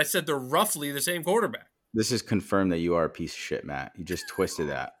sure, but I said they're roughly the same quarterback. This is confirmed that you are a piece of shit, Matt. You just twisted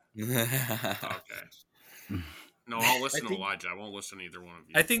that. Okay. No, I'll listen I to think- Elijah. I won't listen to either one of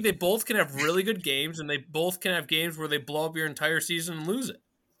you. I think they both can have really good games, and they both can have games where they blow up your entire season and lose it.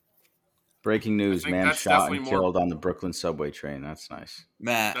 Breaking news: I think man that's shot definitely and more- killed on the Brooklyn subway train. That's nice.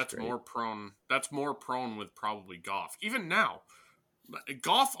 Matt, That's great. more prone. That's more prone with probably Goff. Even now,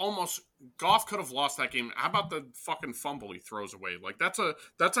 Goff could have lost that game. How about the fucking fumble he throws away? Like that's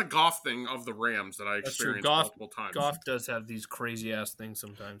a Goff thing of the Rams that I That's true. experienced Goff, multiple times. Goff does have these crazy ass things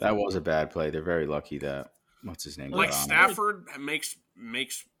sometimes. That was a bad play. They're very lucky that what's his name? Like got on it. Stafford makes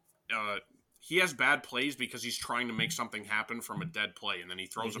he has bad plays because he's trying to make something happen from a dead play, and then he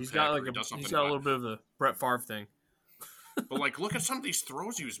throws He's a pick got or like he does something. he's got a little bit of the Brett Favre thing. But like, look at some of these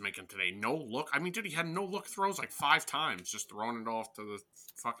throws he was making today. No look. I mean, dude, he had no look throws like 5 times, just throwing it off to the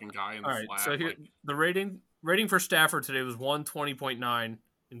fucking guy in the All right, flat. so here like, the rating for Stafford today was 120.9,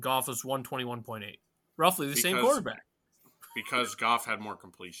 and Goff was 121.8. Roughly the same Because- quarterback. because Goff had more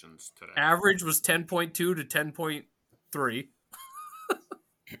completions today. Average was 10.2 to 10.3.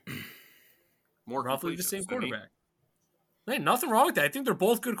 More Roughly the same completions than he- quarterback. Hey, nothing wrong with that. I think they're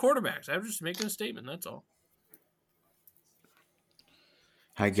both good quarterbacks. I'm just making a statement. That's all.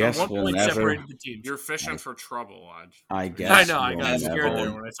 I guess One we'll point never. separated the teams. You're fishing for trouble, Lodge. I guess. I know. I we'll got scared never-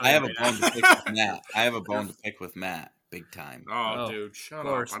 there when I saw I have you a right bone to pick with Matt. I have a bone to pick with Matt, big time. Oh, Oh, dude, shut of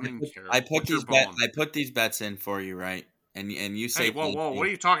up. course. I didn't care. I put What's your these bet. bone? I put these bets in for you, right? And you say, Hey, whoa, what are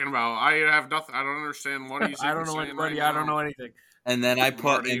you talking about? I have nothing. I don't understand what he's I don't know anybody. I don't know anything. And then I put,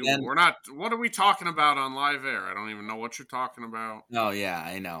 Marty, and then we're not. What are we talking about on live air? I don't even know what you're talking about. oh yeah,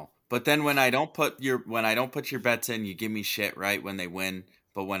 I know. But then when I don't put your bets in, you give me shit, right? When they win,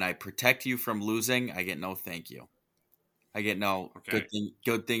 but when I protect you from losing, I get no thank you. I get no Okay.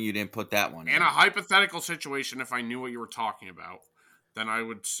 good thing you didn't put that one in. In a hypothetical situation, if I knew what you were talking about, then I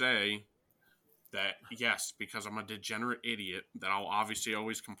would say that yes, because I'm a degenerate idiot, that I'll obviously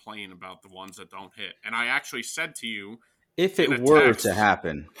always complain about the ones that don't hit. And I actually said to you, If in it a were text. to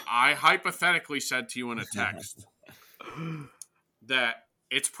happen, I hypothetically said to you in a text that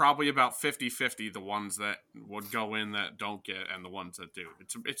it's probably about 50-50 the ones that would go in that don't get and the ones that do.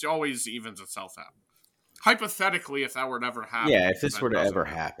 It's always evens itself out. Hypothetically, if that were to ever happen. yeah, if this that were to doesn't ever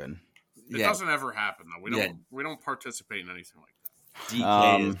happen. happen, It Yeah. doesn't ever happen though. Yeah. We don't participate in anything like that.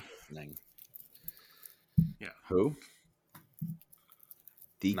 DK is listening. who?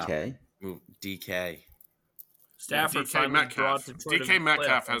 DK. Move DK. Stafford DK finally Metcalf. brought Detroit DK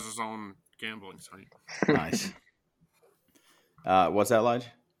Metcalf playoff. has his own gambling site. Nice. What's that, Lige?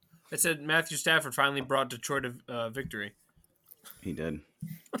 I said Matthew Stafford finally brought Detroit a victory. He did.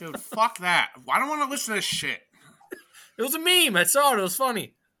 Dude, fuck that. I don't want to listen to this shit. It was a meme. I saw it. It was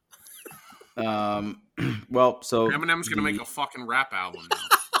funny. Well, so Eminem's gonna make a fucking rap album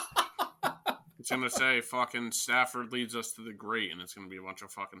now. It's gonna say fucking Stafford leads us to the great, and it's gonna be a bunch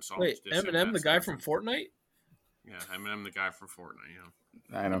of fucking songs. Wait, Eminem, the guy from Fortnite? Yeah, Eminem, the guy from Fortnite.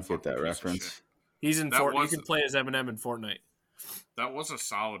 Yeah, I don't get that reference. He's in Fortnite. You can play as Eminem in Fortnite. That was a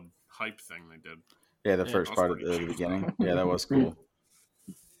solid hype thing they did. Yeah, the first part of the beginning. Yeah, that was cool.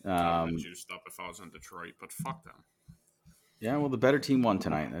 I'd been juiced up if I was in Detroit, but fuck them. Yeah, well, the better team won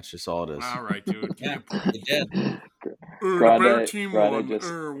tonight. That's just all it is. All right, dude. Yeah, they did. The better team won.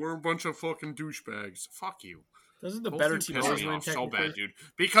 We're a bunch of fucking douchebags. Fuck you. Doesn't the better team always win? So bad, dude.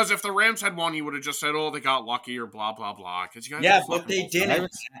 Because if the Rams had won, you would have just said, "Oh, they got lucky" or blah blah blah. Because you guys, yeah, but they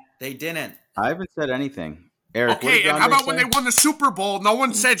didn't. They didn't. I haven't said anything, Eric. Okay, and how about when they won the Super Bowl? No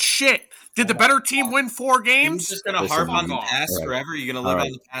one said shit. Did the better team win 4 games? You're just gonna harp on the past forever. You're gonna live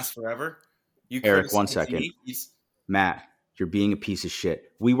on the past forever. Eric, 1 second. Matt, you're being a piece of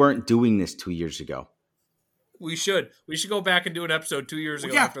shit. We weren't doing this 2 years ago. We should go back and do an episode 2 years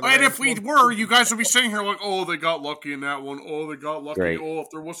ago. Yeah, and if we were, you guys would be sitting here like, "Oh, they got lucky in that one. Oh, they got lucky. Great. Oh, if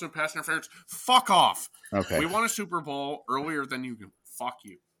there wasn't pass interference, fuck off." Okay. We won a Super Bowl earlier than you can. Fuck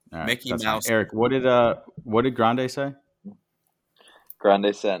you. All right, Mickey Mouse. Fine. Eric, what did Grande say?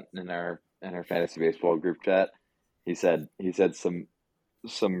 Grande sent in our fantasy baseball group chat. He said some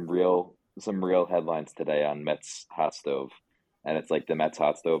real headlines today on Mets hot stove, and it's like the Mets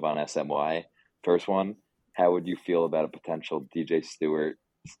hot stove on SMY. First one: how would you feel about a potential DJ Stewart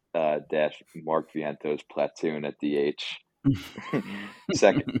dash Mark Vientos platoon at DH?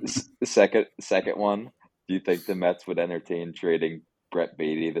 Second one: do you think the Mets would entertain trading Brett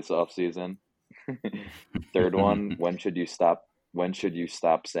Beatty this offseason? Third one: when should you stop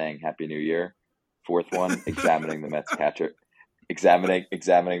saying Happy New Year? Fourth one: examining the Mets catcher. Examining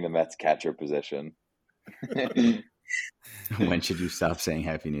the Mets catcher position. When should you stop saying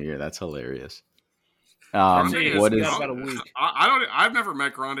Happy New Year? That's hilarious. What is? About a week. I've never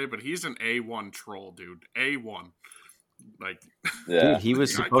met Grande, but he's an A1 troll, dude. A1. Like, yeah, dude, he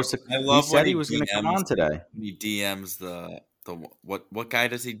was supposed to. I love. He said he was going to come on today. He DMs the what guy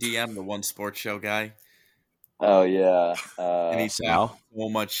does he DM? The one sports show guy. Oh yeah, and he's so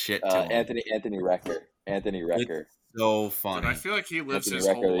much shit to him. Anthony Recker. It's so funny. Dude, I feel like he lives his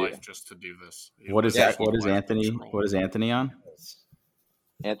whole life just to do this. What is that? What is Anthony? What is Anthony on?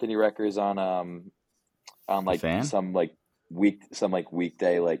 Anthony Recker is on like some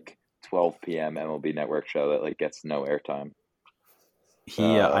weekday like 12 p.m. MLB Network show that like gets no airtime.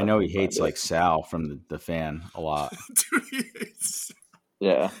 I know he hates like Sal from the Fan a lot. Dude, he hates.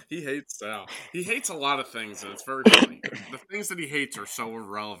 Yeah, he hates Sal. He hates a lot of things, and it's very funny. The things that he hates are so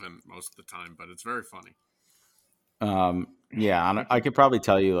irrelevant most of the time, but it's very funny. Yeah, I could probably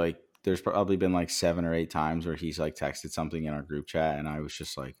tell you like there's probably been like 7 or 8 times where he's like texted something in our group chat, and I was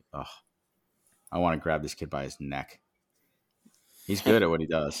just like, oh, I want to grab this kid by his neck. He's good at what he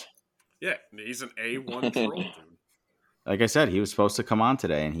does. Yeah, he's an A1 troll, dude. Like I said, he was supposed to come on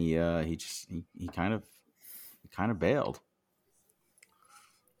today, and he kind of bailed.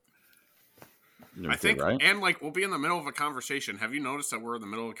 I think, right? And like we'll be in the middle of a conversation. Have you noticed that we're in the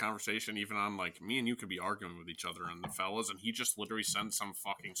middle of a conversation, even on like me and you could be arguing with each other and the fellas, and he just literally sends some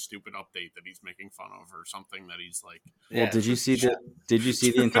fucking stupid update that he's making fun of or something that he's like. Well, did you see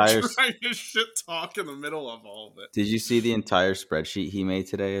the entire trying to shit talk in the middle of all of it? Did you see the entire spreadsheet he made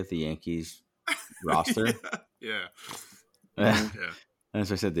today of the Yankees roster? Yeah. And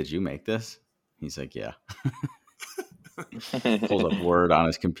so I said, "Did you make this?" He's like, "Yeah." Pulls up Word on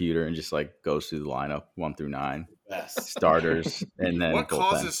his computer and just like goes through the lineup 1 through 9, starters, and then what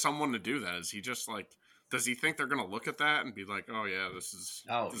causes someone to do that? Is he just like, does he think they're gonna look at that and be like, "Oh yeah, this is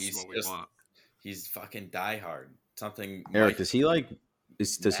what we want"? He's fucking diehard. Something. Eric, does he like?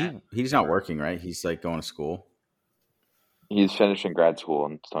 He's not working, right? He's like going to school. He's finishing grad school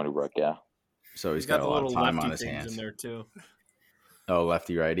in Stony Brook. Yeah. So he's got a lot of time on his hands in there too. Oh,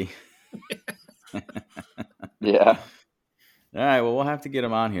 lefty righty. Yeah. All right, well, we'll have to get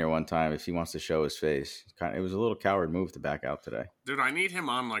him on here one time if he wants to show his face. It was a little coward move to back out today. Dude, I need him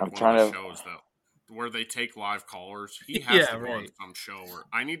on like one of the shows where they take live callers. He has to go on some show where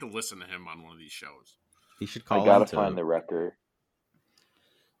I need to listen to him on one of these shows. He should call. I gotta find the record.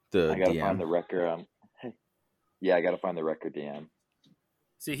 I gotta find the record. Yeah, I gotta find the record DM.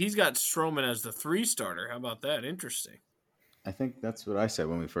 See, he's got Stroman as the 3 starter. How about that? Interesting. I think that's what I said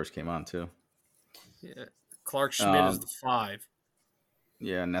when we first came on too. Yeah. Clark Schmidt is the 5.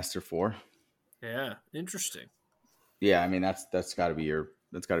 Yeah, Nestor 4. Yeah, interesting. Yeah, I mean that's got to be your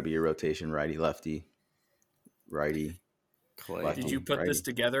rotation, righty, lefty, righty. Clay. Lefty, Did you put this righty.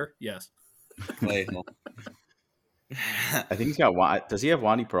 together? Yes. Clay. I think he's got. Does he have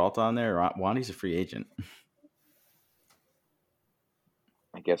Wandy Peralta on there? Wandy's a free agent.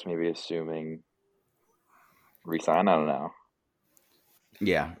 I guess maybe assuming resign. I don't know.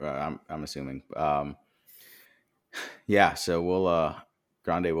 Yeah, I'm assuming. Yeah, so we'll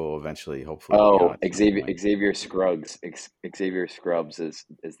Grande will eventually, hopefully. Oh, Xavier Scruggs. Xavier Scrubs is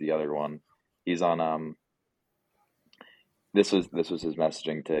the other one. He's on. This was his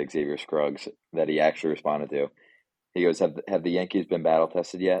messaging to Xavier Scruggs that he actually responded to. He goes, "Have the Yankees been battle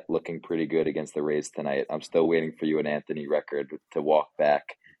tested yet? Looking pretty good against the Rays tonight. I'm still waiting for you and Anthony Record to walk back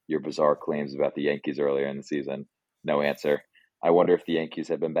your bizarre claims about the Yankees earlier in the season. No answer. I wonder if the Yankees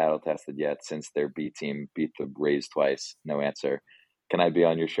have been battle tested yet since their B team beat the Rays twice. No answer. Can I be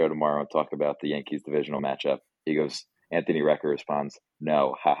on your show tomorrow and talk about the Yankees divisional matchup?" He goes, Anthony Record responds,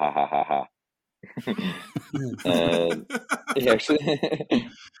 "No, ha ha ha ha ha." And he actually,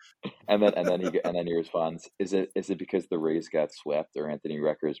 and then he responds, "Is it because the Rays got swept or Anthony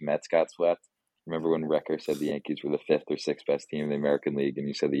Recker's Mets got swept? Remember when Recker said the Yankees were the 5th or 6th best team in the American League, and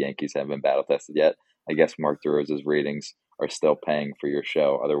you said the Yankees haven't been battle tested yet? I guess Mark DeRosa's ratings are still paying for your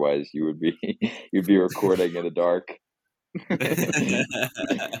show. Otherwise, you'd be recording in the dark."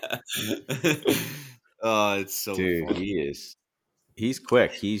 Oh, it's so Dude, funny. He's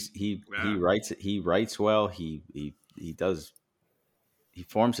quick. He writes well. He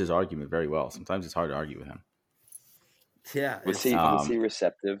forms his argument very well. Sometimes it's hard to argue with him. Yeah. Was he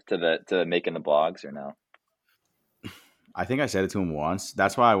receptive to the making the blogs or no? I think I said it to him once.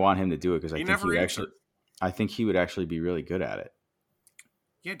 That's why I want him to do it, because I think he would actually be really good at it.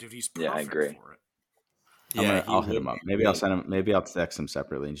 Yeah, dude, he's perfect I agree. for it. Yeah, I'll hit him up. Maybe I'll send him. Maybe I'll text him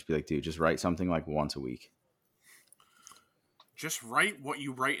separately and just be like, "Dude, just write something like once a week. Just write what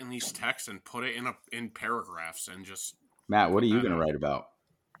you write in these texts and put it in paragraphs and just." Matt, what are you going to write about?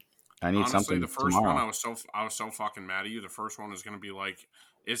 I need Honestly, something the first tomorrow. one I was so fucking mad at you. The first one is going to be like,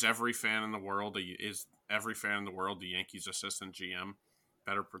 is every fan in the world the Yankees assistant GM?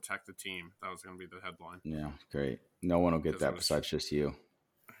 Better protect the team. That was going to be the headline. Yeah, great. No one will get that besides just you.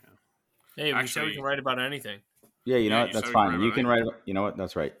 Hey, we said we can write about anything. Yeah, you know what? That's fine. You can write. You know what?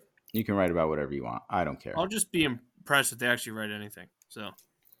 That's right. You can write about whatever you want. I don't care. I'll just be impressed if they actually write anything. So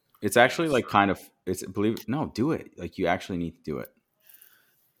it's actually do it. Like, you actually need to do it.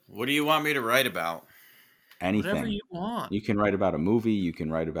 What do you want me to write about? Anything. Whatever you want. You can write about a movie. You can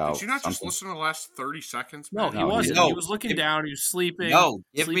write about. Did you not just listen to the last 30 seconds? No, he wasn't. He was looking down. He was sleeping. No,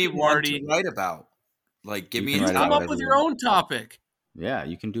 give me one to write about. Like, give me. Come up with your own topic. Yeah,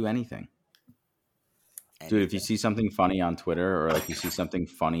 you can do anything. Dude, if you see something funny on Twitter, or like you see something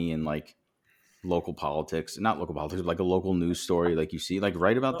funny in like local politics, not local politics, but like a local news story, like you see, like,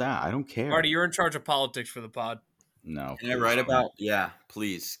 write about that. I don't care. Marty, you're in charge of politics for the pod. No. Can I write about? Yeah,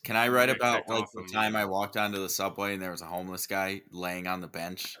 please. Can I write about like the time I walked onto the subway and there was a homeless guy laying on the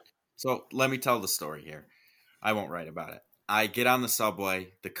bench? So let me tell the story here. I won't write about it. I get on the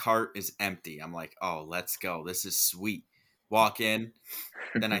subway. The cart is empty. I'm like, oh, let's go. This is sweet. Walk in.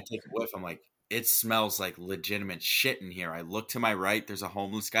 Then I take a whiff. I'm like, it smells like legitimate shit in here. I look to my right. There's a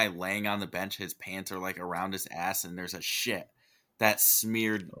homeless guy laying on the bench. His pants are like around his ass, and there's a shit that's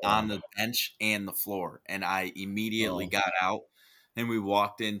smeared on the bench and the floor. And I immediately got out, and we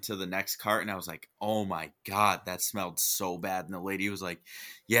walked into the next cart, and I was like, oh my God, that smelled so bad. And the lady was like,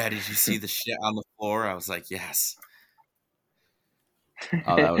 yeah, did you see the shit on the floor? I was like, yes.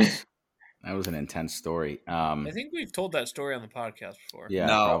 Oh, that was an intense story. I think we've told that story on the podcast before. Yeah,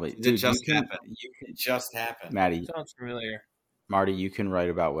 no, probably. Dude, it just happened. Maddie. Sounds familiar. Marty, you can write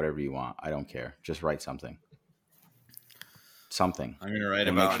about whatever you want. I don't care. Just write something. Something. I'm going to write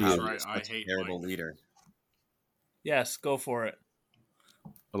about how he's a terrible leader. Yes, go for it.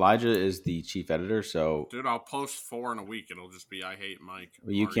 Elijah is the chief editor, so... Dude, I'll post 4 in a week. It'll just be, I hate Mike.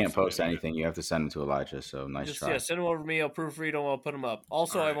 Well, you can't post anything. You have to send them to Elijah, so nice try. Yeah, send them over to me. I'll proofread them. I'll put them up.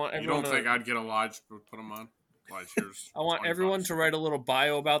 Also, right. I want everyone You don't think I'd get Elijah to put them on? Elijah, here's I want everyone to write a little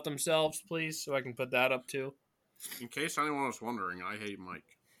bio about themselves, please, so I can put that up, too. In case anyone was wondering, I hate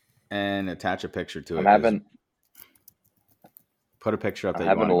Mike. And attach a picture to it. Put a picture up. I'm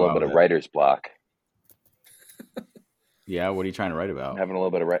having a little bit of writer's block. Yeah, what are you trying to write about? I'm having a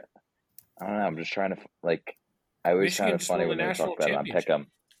little bit of I don't know. I'm just trying to I always find it funny when they talk about it on Pick'em.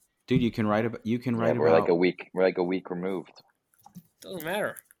 Dude, you can write about. We're like a week removed. Doesn't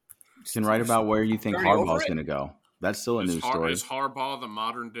matter. You can write about where you think Harbaugh's going to go. That's still a news story. Is Harbaugh the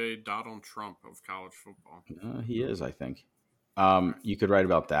modern day Donald Trump of college football? He is, I think. You could write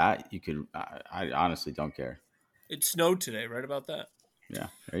about that. You could. I honestly don't care. It snowed today. Write about that. Yeah,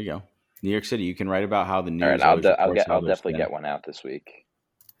 there you go. New York City. You can write about how the news. All right, I'll definitely get one out this week.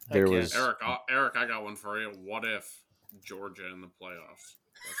 There was Eric. I got one for you. What if Georgia in the playoffs?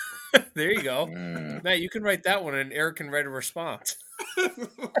 There you go, Matt. You can write that one, and Eric can write a response.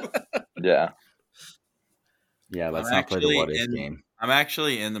 Yeah. Yeah, let's not play the what if game. I'm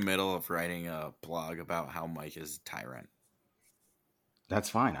actually in the middle of writing a blog about how Mike is a tyrant. That's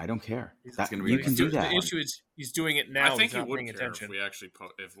fine. I don't care. You can do that. The issue is he's doing it now. I think he's not he wouldn't paying care attention. if we actually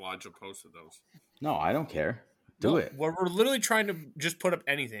if Elijah posted those. No, I don't care. Do it. We're literally trying to just put up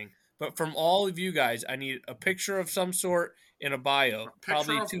anything. But from all of you guys, I need a picture of some sort in a bio,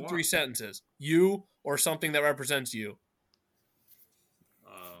 probably 2-3 sentences. You or something that represents you.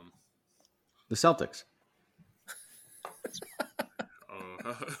 The Celtics.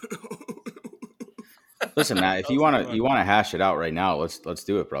 Listen, Matt, if you want to hash it out right now, let's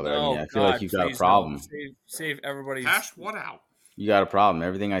do it, brother. I feel like you've got a problem. No. Save everybody's. Hash what out? You got a problem.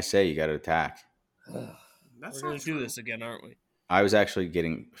 Everything I say, you got to attack. We're going to do this again, aren't we? I was actually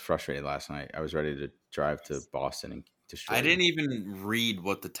getting frustrated last night. I was ready to drive to Boston and destroy. I didn't even read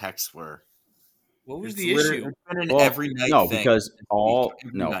what the texts were. What was the issue? Every night. No, because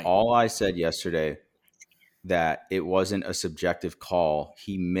all I said yesterday that it wasn't a subjective call.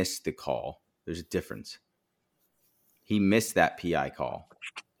 He missed the call. There's a difference. He missed that PI call.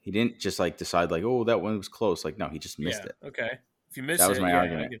 He didn't just decide oh, that one was close. No, he just missed it. Okay. If you missed that was my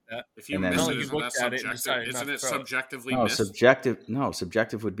argument. I get that. If you missed it, isn't it subjectively missed?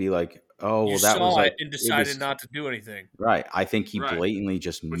 Subjective would be you that saw was it and decided not to do anything. Right. I think he blatantly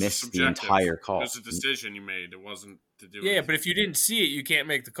just missed the entire call. It was a decision you made. It wasn't to do anything. But if you didn't see it, you can't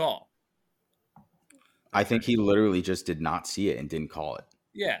make the call. I think he literally just did not see it and didn't call it.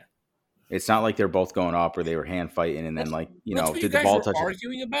 Yeah. It's not like they're both going up or they were hand fighting and then did the ball touch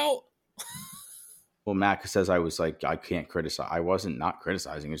arguing about? Well, Matt says I was I can't criticize. I wasn't not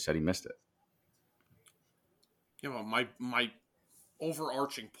criticizing. I said he missed it. Yeah, well, my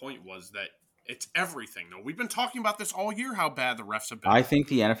overarching point was that it's everything. No, we've been talking about this all year, how bad the refs have been. I think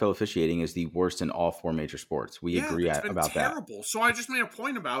the NFL officiating is the worst in all 4 major sports. We agree about that. Terrible. So I just made a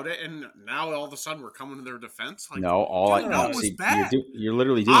point about it, and now all of a sudden we're coming to their defense. No, all I was bad. You're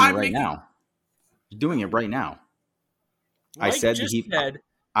literally doing it right now. You're doing it right now. I said he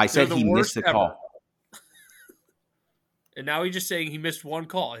missed the call. And now he's just saying he missed one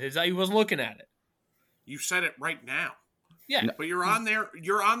call. He wasn't looking at it. You said it right now. Yeah. But you're on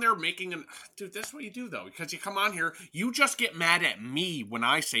there making dude, that's what you do though, because you come on here, you just get mad at me when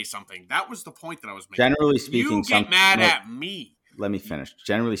I say something. That was the point that I was making. Generally speaking, you get mad at me. Let me finish.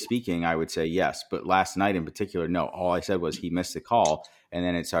 Generally speaking, I would say yes, but last night in particular, no. All I said was he missed the call, and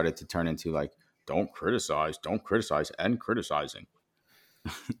then it started to turn into don't criticize, and criticizing.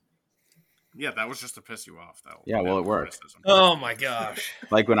 Yeah, that was just to piss you off, though. Yeah, well, it worked. Criticism. Oh my gosh!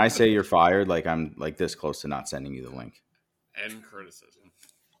 When I say you're fired, I'm this close to not sending you the link. End criticism.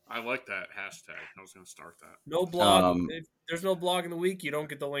 I like that hashtag. I was going to start that. No blog. If there's no blog in the week, you don't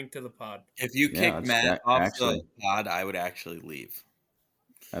get the link to the pod. If you kick Matt off the pod, I would actually leave.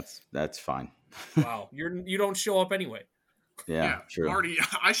 That's fine. Wow, you don't show up anyway. Yeah, true. Marty,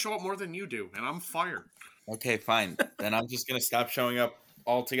 I show up more than you do, and I'm fired. Okay, fine. Then I'm just going to stop showing up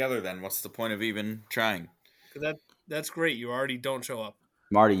altogether. Then what's the point of even trying? That's great. You already don't show up.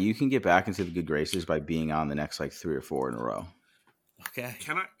 Marty, you can get back into the good graces by being on the next 3 or 4 in a row. Okay.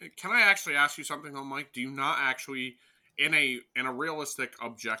 Can I actually ask you something though, Mike? Do you not actually, in a realistic,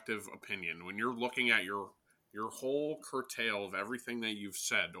 objective opinion, when you're looking at your whole curtail of everything that you've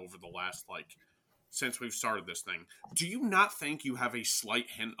said over the last since we've started this thing, do you not think you have a slight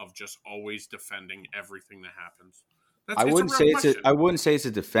hint of just always defending everything that happens? I wouldn't say it's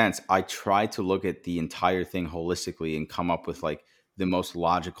a defense. I try to look at the entire thing holistically and come up with the most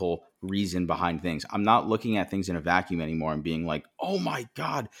logical reason behind things. I'm not looking at things in a vacuum anymore and being oh my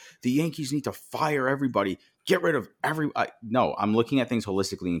God, the Yankees need to fire everybody. Get rid of no, I'm looking at things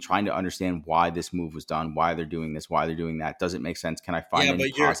holistically and trying to understand why this move was done, why they're doing this, why they're doing that. Does it make sense? Can I find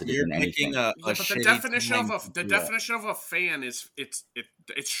any positive in anything? But the definition of a fan is it's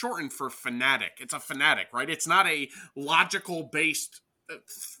shortened for fanatic. It's a fanatic, right? It's not a logical based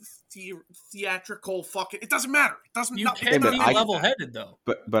theatrical fucking. It doesn't matter. It doesn't. You can be level-headed though.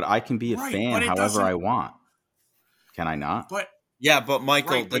 But I can be a fan however I want. Can I not? But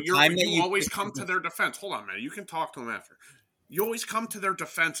Michael, right, you always come to their defense. Hold on, man. You can talk to them after. you always come to their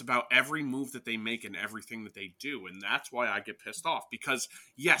defense about every move that they make and everything that they do. And that's why I get pissed off. Because,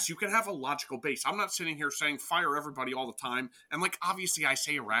 yes, you can have a logical base. I'm not sitting here saying fire everybody all the time. And, like, obviously I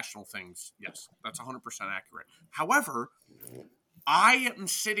say irrational things. Yes, that's 100% accurate. However, I am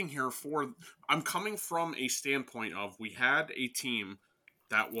sitting here I'm coming from a standpoint of we had a team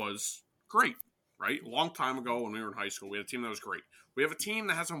that was great, right? A long time ago when we were in high school, we had a team that was great. We have a team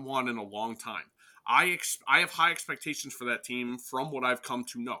that hasn't won in a long time. I have high expectations for that team from what I've come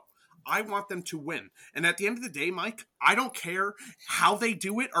to know. I want them to win. And at the end of the day, Mike, I don't care how they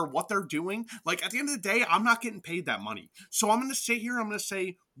do it or what they're doing. Like, at the end of the day, I'm not getting paid that money. So I'm going to sit here, I'm going to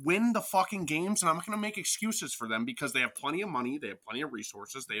say, win the fucking games, and I'm not going to make excuses for them because they have plenty of money, they have plenty of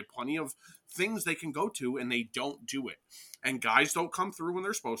resources, they have plenty of things they can go to, and they don't do it. And guys don't come through when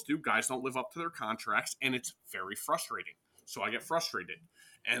they're supposed to. Guys don't live up to their contracts, and it's very frustrating. So I get frustrated.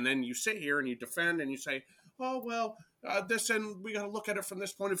 And then you sit here and you defend and you say, oh, well, this and we got to look at it from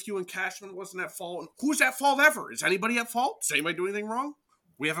this point of view, and Cashman wasn't at fault. Who's at fault ever? Is anybody at fault? Does anybody do anything wrong?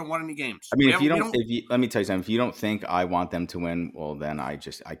 We haven't won any games. I mean, let me tell you something. If you don't think I want them to win, well, then I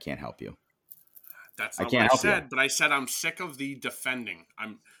can't help you. That's not what I said, but I said I'm sick of the defending.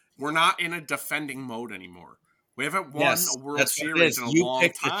 We're not in a defending mode anymore. We haven't won a World Series in a long time. You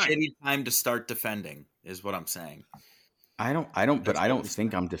picked a shitty time to start defending, is what I'm saying. I don't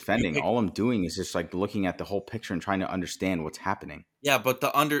think I'm defending. All I'm doing is just like looking at the whole picture and trying to understand what's happening. Yeah, but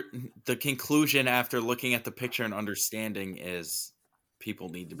the conclusion after looking at the picture and understanding is people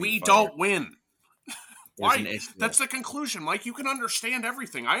need to be fired. Don't win. Why? That's the conclusion, Mike. You can understand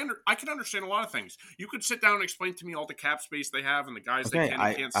everything. I can understand a lot of things. You could sit down and explain to me all the cap space they have and the guys they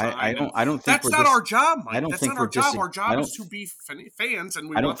can't sign. I don't think that's not our job, Mike. That's not our job. Our job is to be fans, and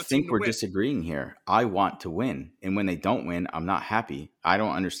we want the team to win. I don't think we're disagreeing here. I want to win, and when they don't win, I'm not happy. I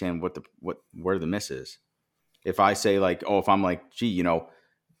don't understand where the miss is. If I say like, if I'm like, gee,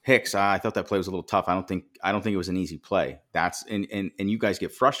 Hicks, I thought that play was a little tough. I don't think it was an easy play. That's and you guys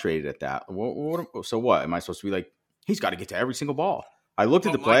get frustrated at that. So what? Am I supposed to be like, he's got to get to every single ball? I looked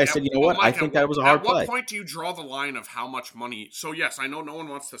at the play. I said, you know what? I think that was a hard play. At what point do you draw the line of how much money? So yes, I know no one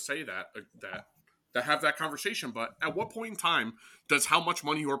wants to say that to have that conversation, but at what point in time does how much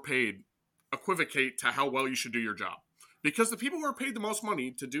money you are paid equivocate to how well you should do your job? Because the people who are paid the most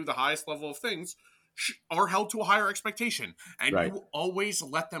money to do the highest level of things are held to a higher expectation, and you always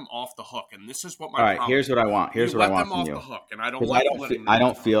let them off the hook. And this is what my problem. Here's what I want. Here's what I want from you. Let them off the hook, and I don't like letting them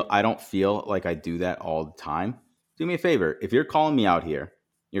I don't feel like I do that all the time. Do me a favor. If you're calling me out here,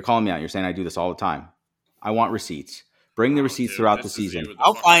 you're saying I do this all the time. I want receipts. Bring the receipts throughout the season.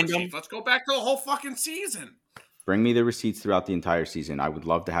 I'll find them. Let's go back to the whole fucking season. Bring me the receipts throughout the entire season. I would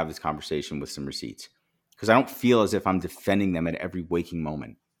love to have this conversation with some receipts because I don't feel as if I'm defending them at every waking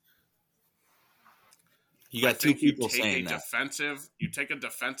moment. You got two people saying that. You take a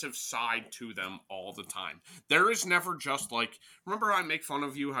defensive side to them all the time. There is never just like, remember I make fun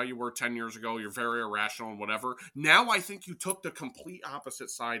of you how you were 10 years ago, you're very irrational and whatever. Now I think you took the complete opposite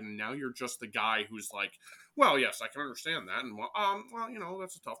side, and now you're just the guy who's like, well, yes, I can understand that. And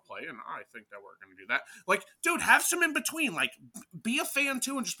that's a tough play, and I think that we're going to do that. Like, dude, have some in between. Like, be a fan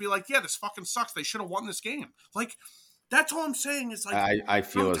too and just be like, yeah, this fucking sucks. They should have won this game. Like, that's all I'm saying is like I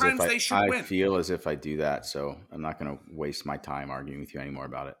feel sometimes as if they should win. I feel as if I do that, so I'm not going to waste my time arguing with you anymore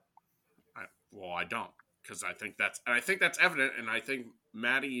about it. I don't, because I think that's evident, and I think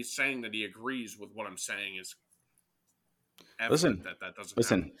Matty saying that he agrees with what I'm saying is evident that doesn't.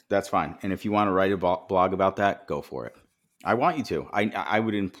 Listen, that's fine. And if you want to write a blog about that, go for it. I want you to. I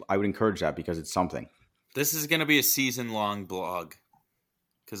would encourage that because it's something. This is going to be a season-long blog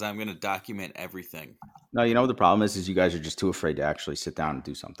because I'm going to document everything. No, you know what the problem is you guys are just too afraid to actually sit down and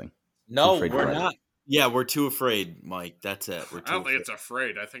do something. No, we're not. Yeah, we're too afraid, Mike. That's it. I don't think it's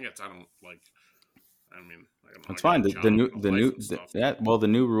afraid. I think it's That's fine. The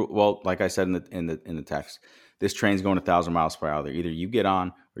new rule. Well, like I said in the text, this train's going 1,000 miles per hour. Either you get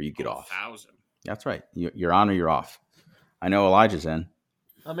on or you get off. 1,000. That's right. You're on or you're off. I know Elijah's in.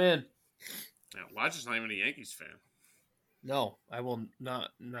 I'm in. Yeah, Elijah's not even a Yankees fan. No, I will not.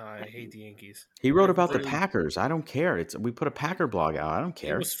 No, I hate the Yankees. He wrote about the Packers. I don't care. We put a Packer blog out. I don't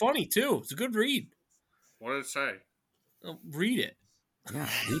care. It was funny too. It's a good read. What did it say? Read it. Yeah,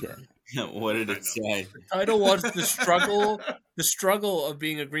 read it. What did it say? The title was the struggle of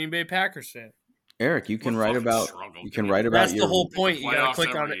being a Green Bay Packers fan. Eric, you can write about. That's the whole point. You got to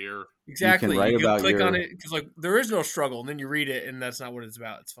click on it. Exactly. You can click on it because there is no struggle, and then you read it, and that's not what it's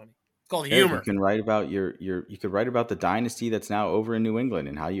about. It's funny. Called humor. You can write about you could write about the dynasty that's now over in New England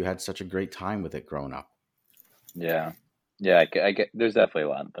and how you had such a great time with it growing up. Yeah. I get. There's definitely a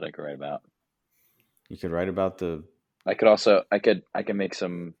lot that I could write about. You could write about the I could make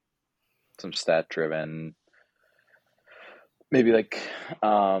some stat driven, maybe like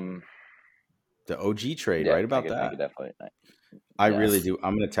The OG trade, yeah, right about I that. could definitely I yes. really do.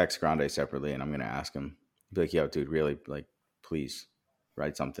 I'm gonna text Grande separately, and I'm gonna ask him. Be like, "Yo, dude, really, like, please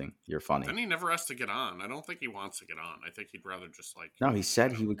write something. You're funny." Then he never has to get on. I don't think he wants to get on. I think he'd rather just like. No, he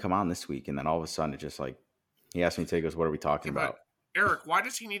said he would come on this week, and then all of a sudden, it just like he asked me to. He goes, "What are we talking Yeah, but about?" Eric, why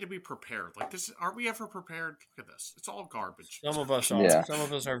does he need to be prepared? Like this, are we ever prepared? Look at this. It's all garbage. Some of us are. Yeah. Some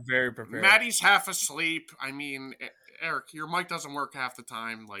of us are very prepared. Maddie's half asleep. I mean, Eric, your mic doesn't work half the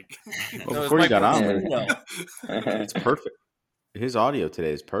time. Like, Well, No, before his you got mic on, works man, well. it's perfect. His audio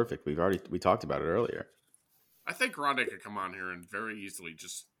today is perfect. We talked about it earlier. I think Grande could come on here and very easily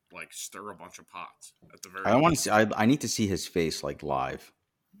just like stir a bunch of pots at the very. I don't want to see. I need to see his face like live.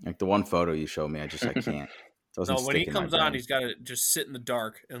 Like the one photo you showed me, I can't. Doesn't No, when he stick in my comes on, brain. he's got to just sit in the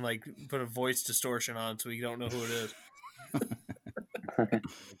dark and like put a voice distortion on so you don't know who it is.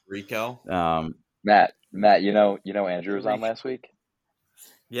 Rico. Matt, you know Andrew was on last week.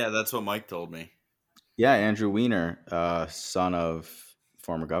 Yeah, that's what Mike told me. Yeah, Andrew Weiner, son of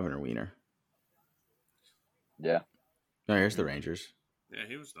former Governor Weiner. Yeah. No, here's the Rangers. Yeah,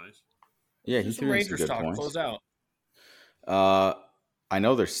 he was nice. Yeah, Do he some threw in some Rangers good talk. points. Close out. I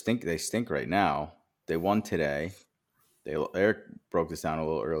know they stink right now. They won today. Eric broke this down a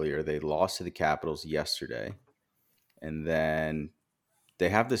little earlier. They lost to the Capitals yesterday, and then they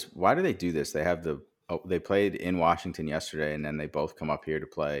have this. Why do they do this? They played in Washington yesterday, and then they both come up here to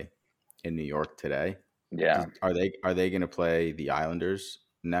play in New York today. Yeah. Are they going to play the Islanders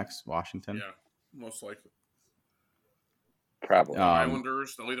next? Washington. Yeah, most likely. Probably. The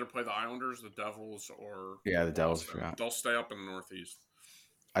Islanders. They'll either play the Islanders, the Devils, or Yeah, the Devils. Boston. Forgot. They'll stay up in the Northeast.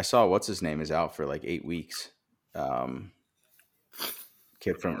 I saw what's his name is out for like 8 weeks. The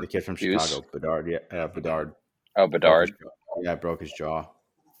kid from Hughes? Chicago, Bedard. Yeah, Bedard. Oh, Bedard. Broke his jaw.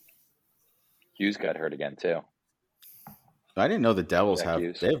 Hughes got hurt again too. I didn't know the Devils Jack have.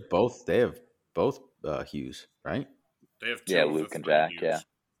 Hughes. They have both. They have both Hughes, right? They have two. Yeah, of the Luke and three Jack. Hughes. Yeah.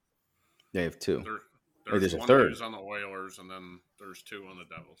 They have two. There's a one third. Hughes on the Oilers, and then there's two on the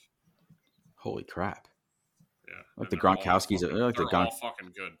Devils. Holy crap! Yeah, Like and the Gronkowskis. they're all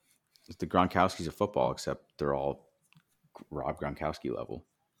fucking good. The Gronkowskis of football, except they're all Rob Gronkowski level.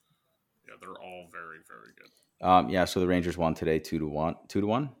 Yeah, they're all very, very good. Yeah. So the Rangers won today, 2-1.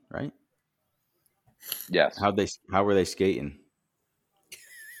 2-1, right? Yes. How were they skating?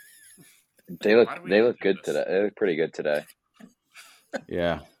 They look good today. They look pretty good today.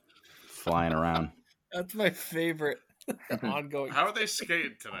 Yeah, flying around. That's my favorite ongoing. How are they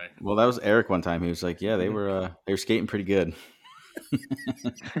skating today? Well, that was Eric one time. He was like, "Yeah, they were skating pretty good."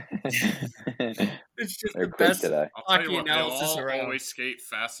 It's just They're the quick best today. I'll tell you hockey what, they analysis all around. always skate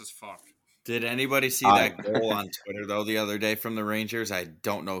fast as fuck. Did anybody see that goal on Twitter though the other day from the Rangers? I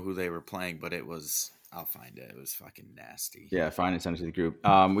don't know who they were playing, but it was. I'll find it. It was fucking nasty. Yeah, find it, send it to the group.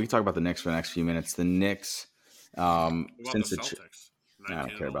 We can talk about the Knicks for the next few minutes. The Knicks, What about since the the Celtics? I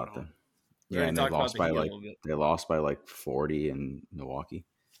don't care about them. We Yeah, already and talked about the Heat a little bit. they lost by like 40 in Milwaukee.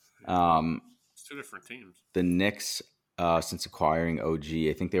 It's two different teams. The Knicks, since acquiring OG,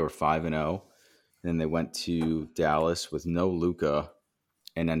 I think they were 5-0. Then they went to Dallas with no Luka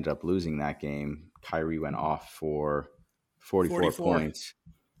and ended up losing that game. Kyrie went off for 44 points.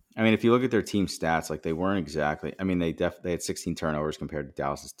 I mean, if you look at their team stats, like they weren't exactly. I mean, they had 16 turnovers compared to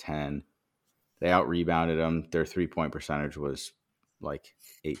Dallas's 10. They out rebounded them. Their 3-point percentage was like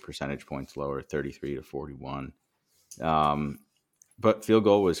 8 percentage points lower, 33 to 41. But field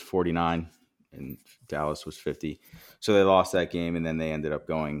goal was 49 and Dallas was 50. So they lost that game, and then they ended up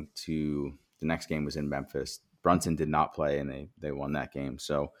going to the next game was in Memphis. Brunson did not play, and they won that game.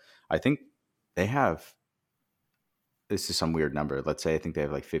 So I think they have. This is some weird number. Let's say I think they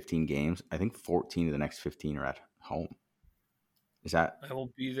have like 15 games. I think 14 of the next 15 are at home. Is that? I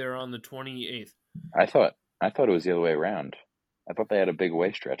will be there on the 28th. I thought it was the other way around. I thought they had a big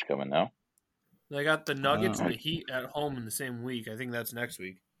away stretch coming. No. They got the Nuggets and the Heat at home in the same week. I think that's next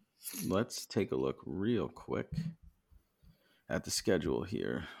week. Let's take a look real quick at the schedule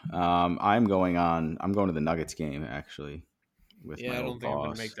here. I'm going to the Nuggets game actually. I don't think I'm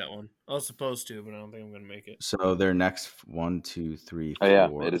going to make that one. I was supposed to, but I don't think I'm going to make it. So their next 1, 2, 3, 4. Oh,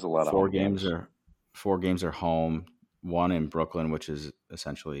 yeah, it is a lot of 4 home games games. are 4 games are home. 1 in Brooklyn, which is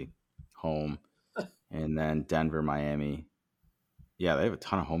essentially home, and then Denver, Miami. Yeah, they have a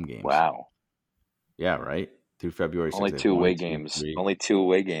ton of home games. Wow. Yeah, right. Through February 6th. Only 2 away games. 3, Only 2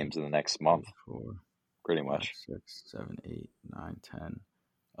 away games in the next month. 4, pretty much. 5, 6, 7, 8, 9, 10,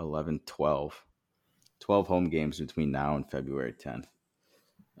 11, 12. 12 home games between now and February 10th.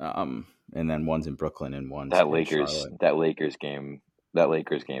 and then one's in Brooklyn and one's That in Charlotte. That Lakers game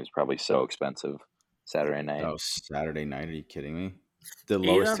is probably so expensive. Saturday night. Oh, Saturday night? Are you kidding me?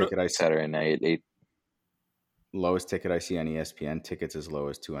 The Saturday night, 8. Lowest ticket I see on ESPN, tickets as low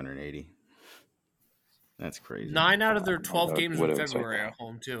as $280. That's crazy. 9 out of their 12 games in February are at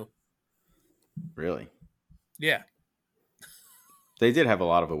home too. Really? Yeah. They did have a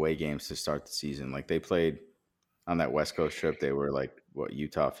lot of away games to start the season. Like they played on that West Coast trip. They were like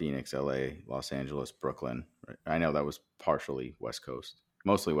Utah, Phoenix, LA, Los Angeles, Brooklyn. Right? I know that was partially West Coast,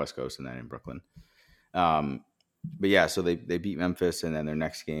 mostly West Coast, and then in Brooklyn. But yeah, so they beat Memphis, and then their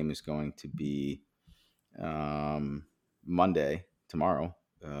next game is going to be Monday, tomorrow.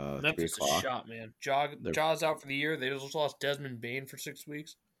 Memphis is shot, man. Jaw's out for the year. They just lost Desmond Bain for 6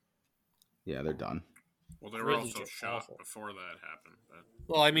 weeks. Yeah, they're done. Well, they were also shot before that happened. But...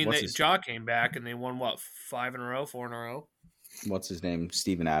 Well, I mean, Jaw came back, and they won, 5 in a row, 4 in a row? What's his name?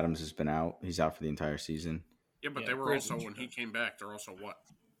 Steven Adams has been out. He's out for the entire season. Yeah, but they were also, when he came back, they're also,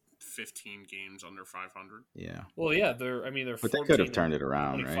 15 games under 500? Yeah. Well, yeah, they're but they could have turned it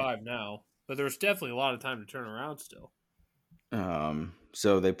around, 25 right? now. But there's definitely a lot of time to turn around still.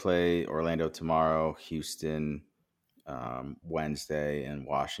 So they play Orlando tomorrow, Houston Wednesday, and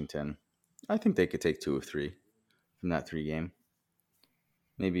Washington. I think they could take 2 of 3 from that 3 game.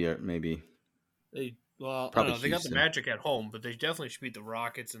 Maybe. I don't know. They got the Magic at home, but they definitely should beat the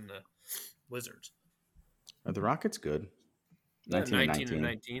Rockets and the Wizards. Are the Rockets good?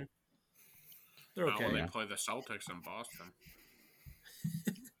 19-19. They're okay. Well, they play the Celtics in Boston.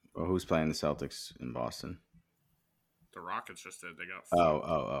 Well, who's playing the Celtics in Boston? The Rockets just did. They got.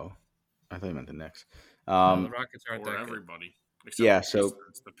 Oh. I thought you meant the Knicks. No, the Rockets aren't or that everybody. Yeah. So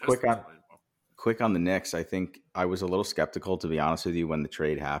quick on the Knicks. I think I was a little skeptical, to be honest with you, when the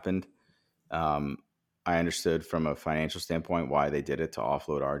trade happened. I understood from a financial standpoint why they did it, to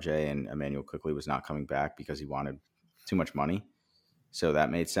offload RJ, and Emmanuel quickly was not coming back because he wanted too much money. So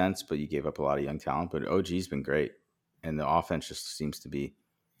that made sense, but you gave up a lot of young talent. But OG's been great, and the offense just seems to be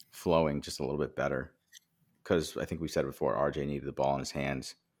flowing just a little bit better. Because I think we said before, RJ needed the ball in his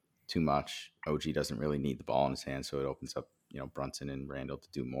hands too much. OG doesn't really need the ball in his hands, so it opens up, Brunson and Randall to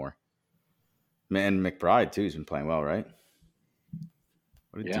do more. Man, McBride too has been playing well, right?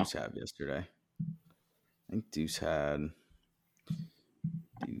 What did Deuce have yesterday? I think Deuce had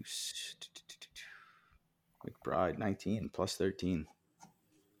McBride 19 plus 13,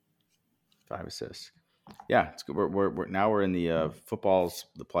 5 assists. Yeah, it's good. We're now in the footballs.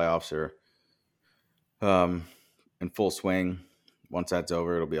 The playoffs are in full swing. Once that's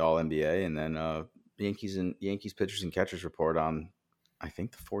over, it'll be all NBA, and then Yankees pitchers and catchers report on, I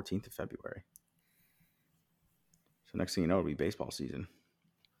think, the 14th of February. So next thing you know, it'll be baseball season.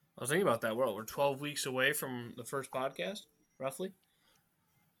 I was thinking about that. We're 12 weeks away from the first podcast, roughly.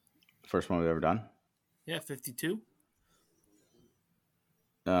 First one we've ever done? Yeah, 52.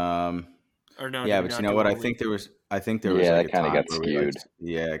 Or no? Yeah, but you know what? I think there was. Yeah, that kind of got skewed.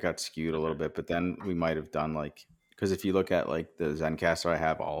 It got skewed a little bit. But then we might have done because if you look at the Zencaster, I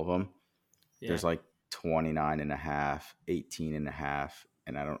have all of them. Yeah. There's 29 and a half, 18 and a half,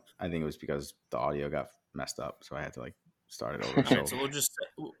 and I think it was because the audio got messed up, so I had to start it over. Right, so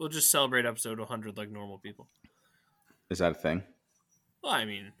we'll just celebrate episode 100 like normal people. Is that a thing? Well, I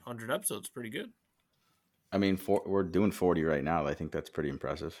mean, 100 episodes, pretty good. I mean, we're doing 40 right now. I think that's pretty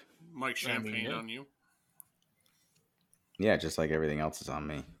impressive. Mike Champagne on you. Yeah, just like everything else is on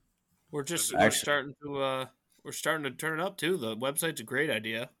me. We're starting to turn it up too. The website's a great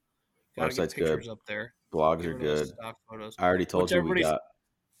idea. Gotta Website's get pictures good. Up there. Blogs are good. Stock photos. I already told you we got.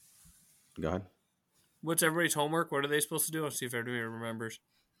 Go ahead. What's everybody's homework? What are they supposed to do? Let's see if everybody remembers.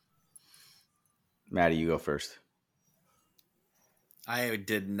 Maddie, you go first. I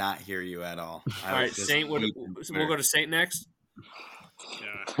did not hear you at all. All right, Saint. We'll go to Saint next. Yeah,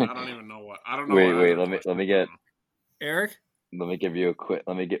 I don't even know what. I don't know. Wait. Let me get Eric. Let me give you a quick.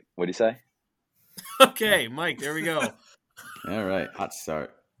 What do you say? Okay, Mike. There we go. All right, hot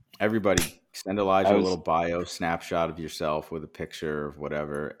start. Everybody, send Elijah a little bio snapshot of yourself with a picture of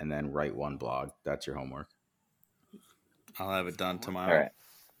whatever, and then write one blog. That's your homework. I'll have it done tomorrow. All right.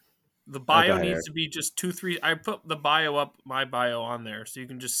 The bio needs to be just 2-3. I put the bio up, my bio on there, so you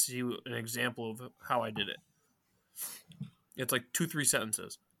can just see an example of how I did it. It's 2-3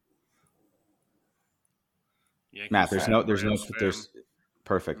 sentences. Yankees Matt, there's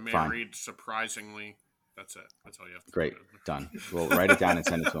perfect. Married, fine. Surprisingly, that's it. That's all you have to. Great, done. We'll write it down and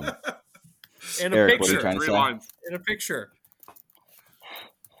send it to him. And Eric, a picture. What are you trying to say? In a picture.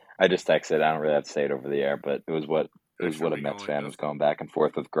 I just texted. I don't really have to say it over the air, but it was what a Mets fan was going back and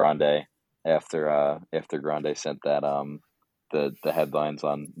forth with Grande after Grande sent that the headlines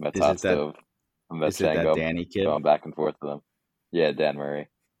on Mets Is hot it that- stove. Mets Is it that Tango Danny kid? going back and forth with them. Yeah, Dan Murray.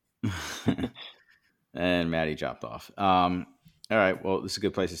 And Maddie dropped off. All right. Well, this is a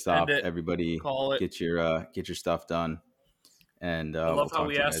good place to stop. End it. Everybody, Call it. get your stuff done. And I love we'll how talk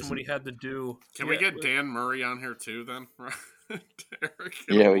we to you asked guys. him what he had to do. Can we get Dan Murray on here too then? Derek,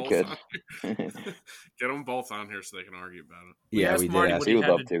 Yeah, them we both could. on here. Get them both on here so they can argue about it. We Yeah, asked we did Marty ask. what He would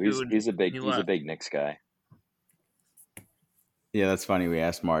had love to to. do, He's a and big he he's a left. big Knicks guy. Yeah, that's funny. We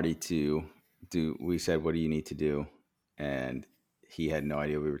asked Marty to do. We said, "What do you need to do?" And he had no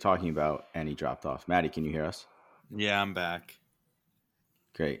idea what we were talking about, and he dropped off. Maddie, can you hear us? Yeah, I'm back.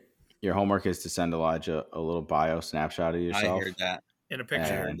 Great. Your homework is to send Elijah a little bio snapshot of yourself. I heard that. In a I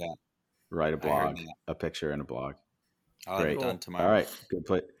picture. heard that. Write a I heard blog, that. a picture, and a blog. I'll have Great. it done tomorrow. All right.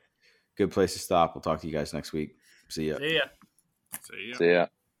 Good place to stop. We'll talk to you guys next week. See ya. See ya. See ya. So yeah.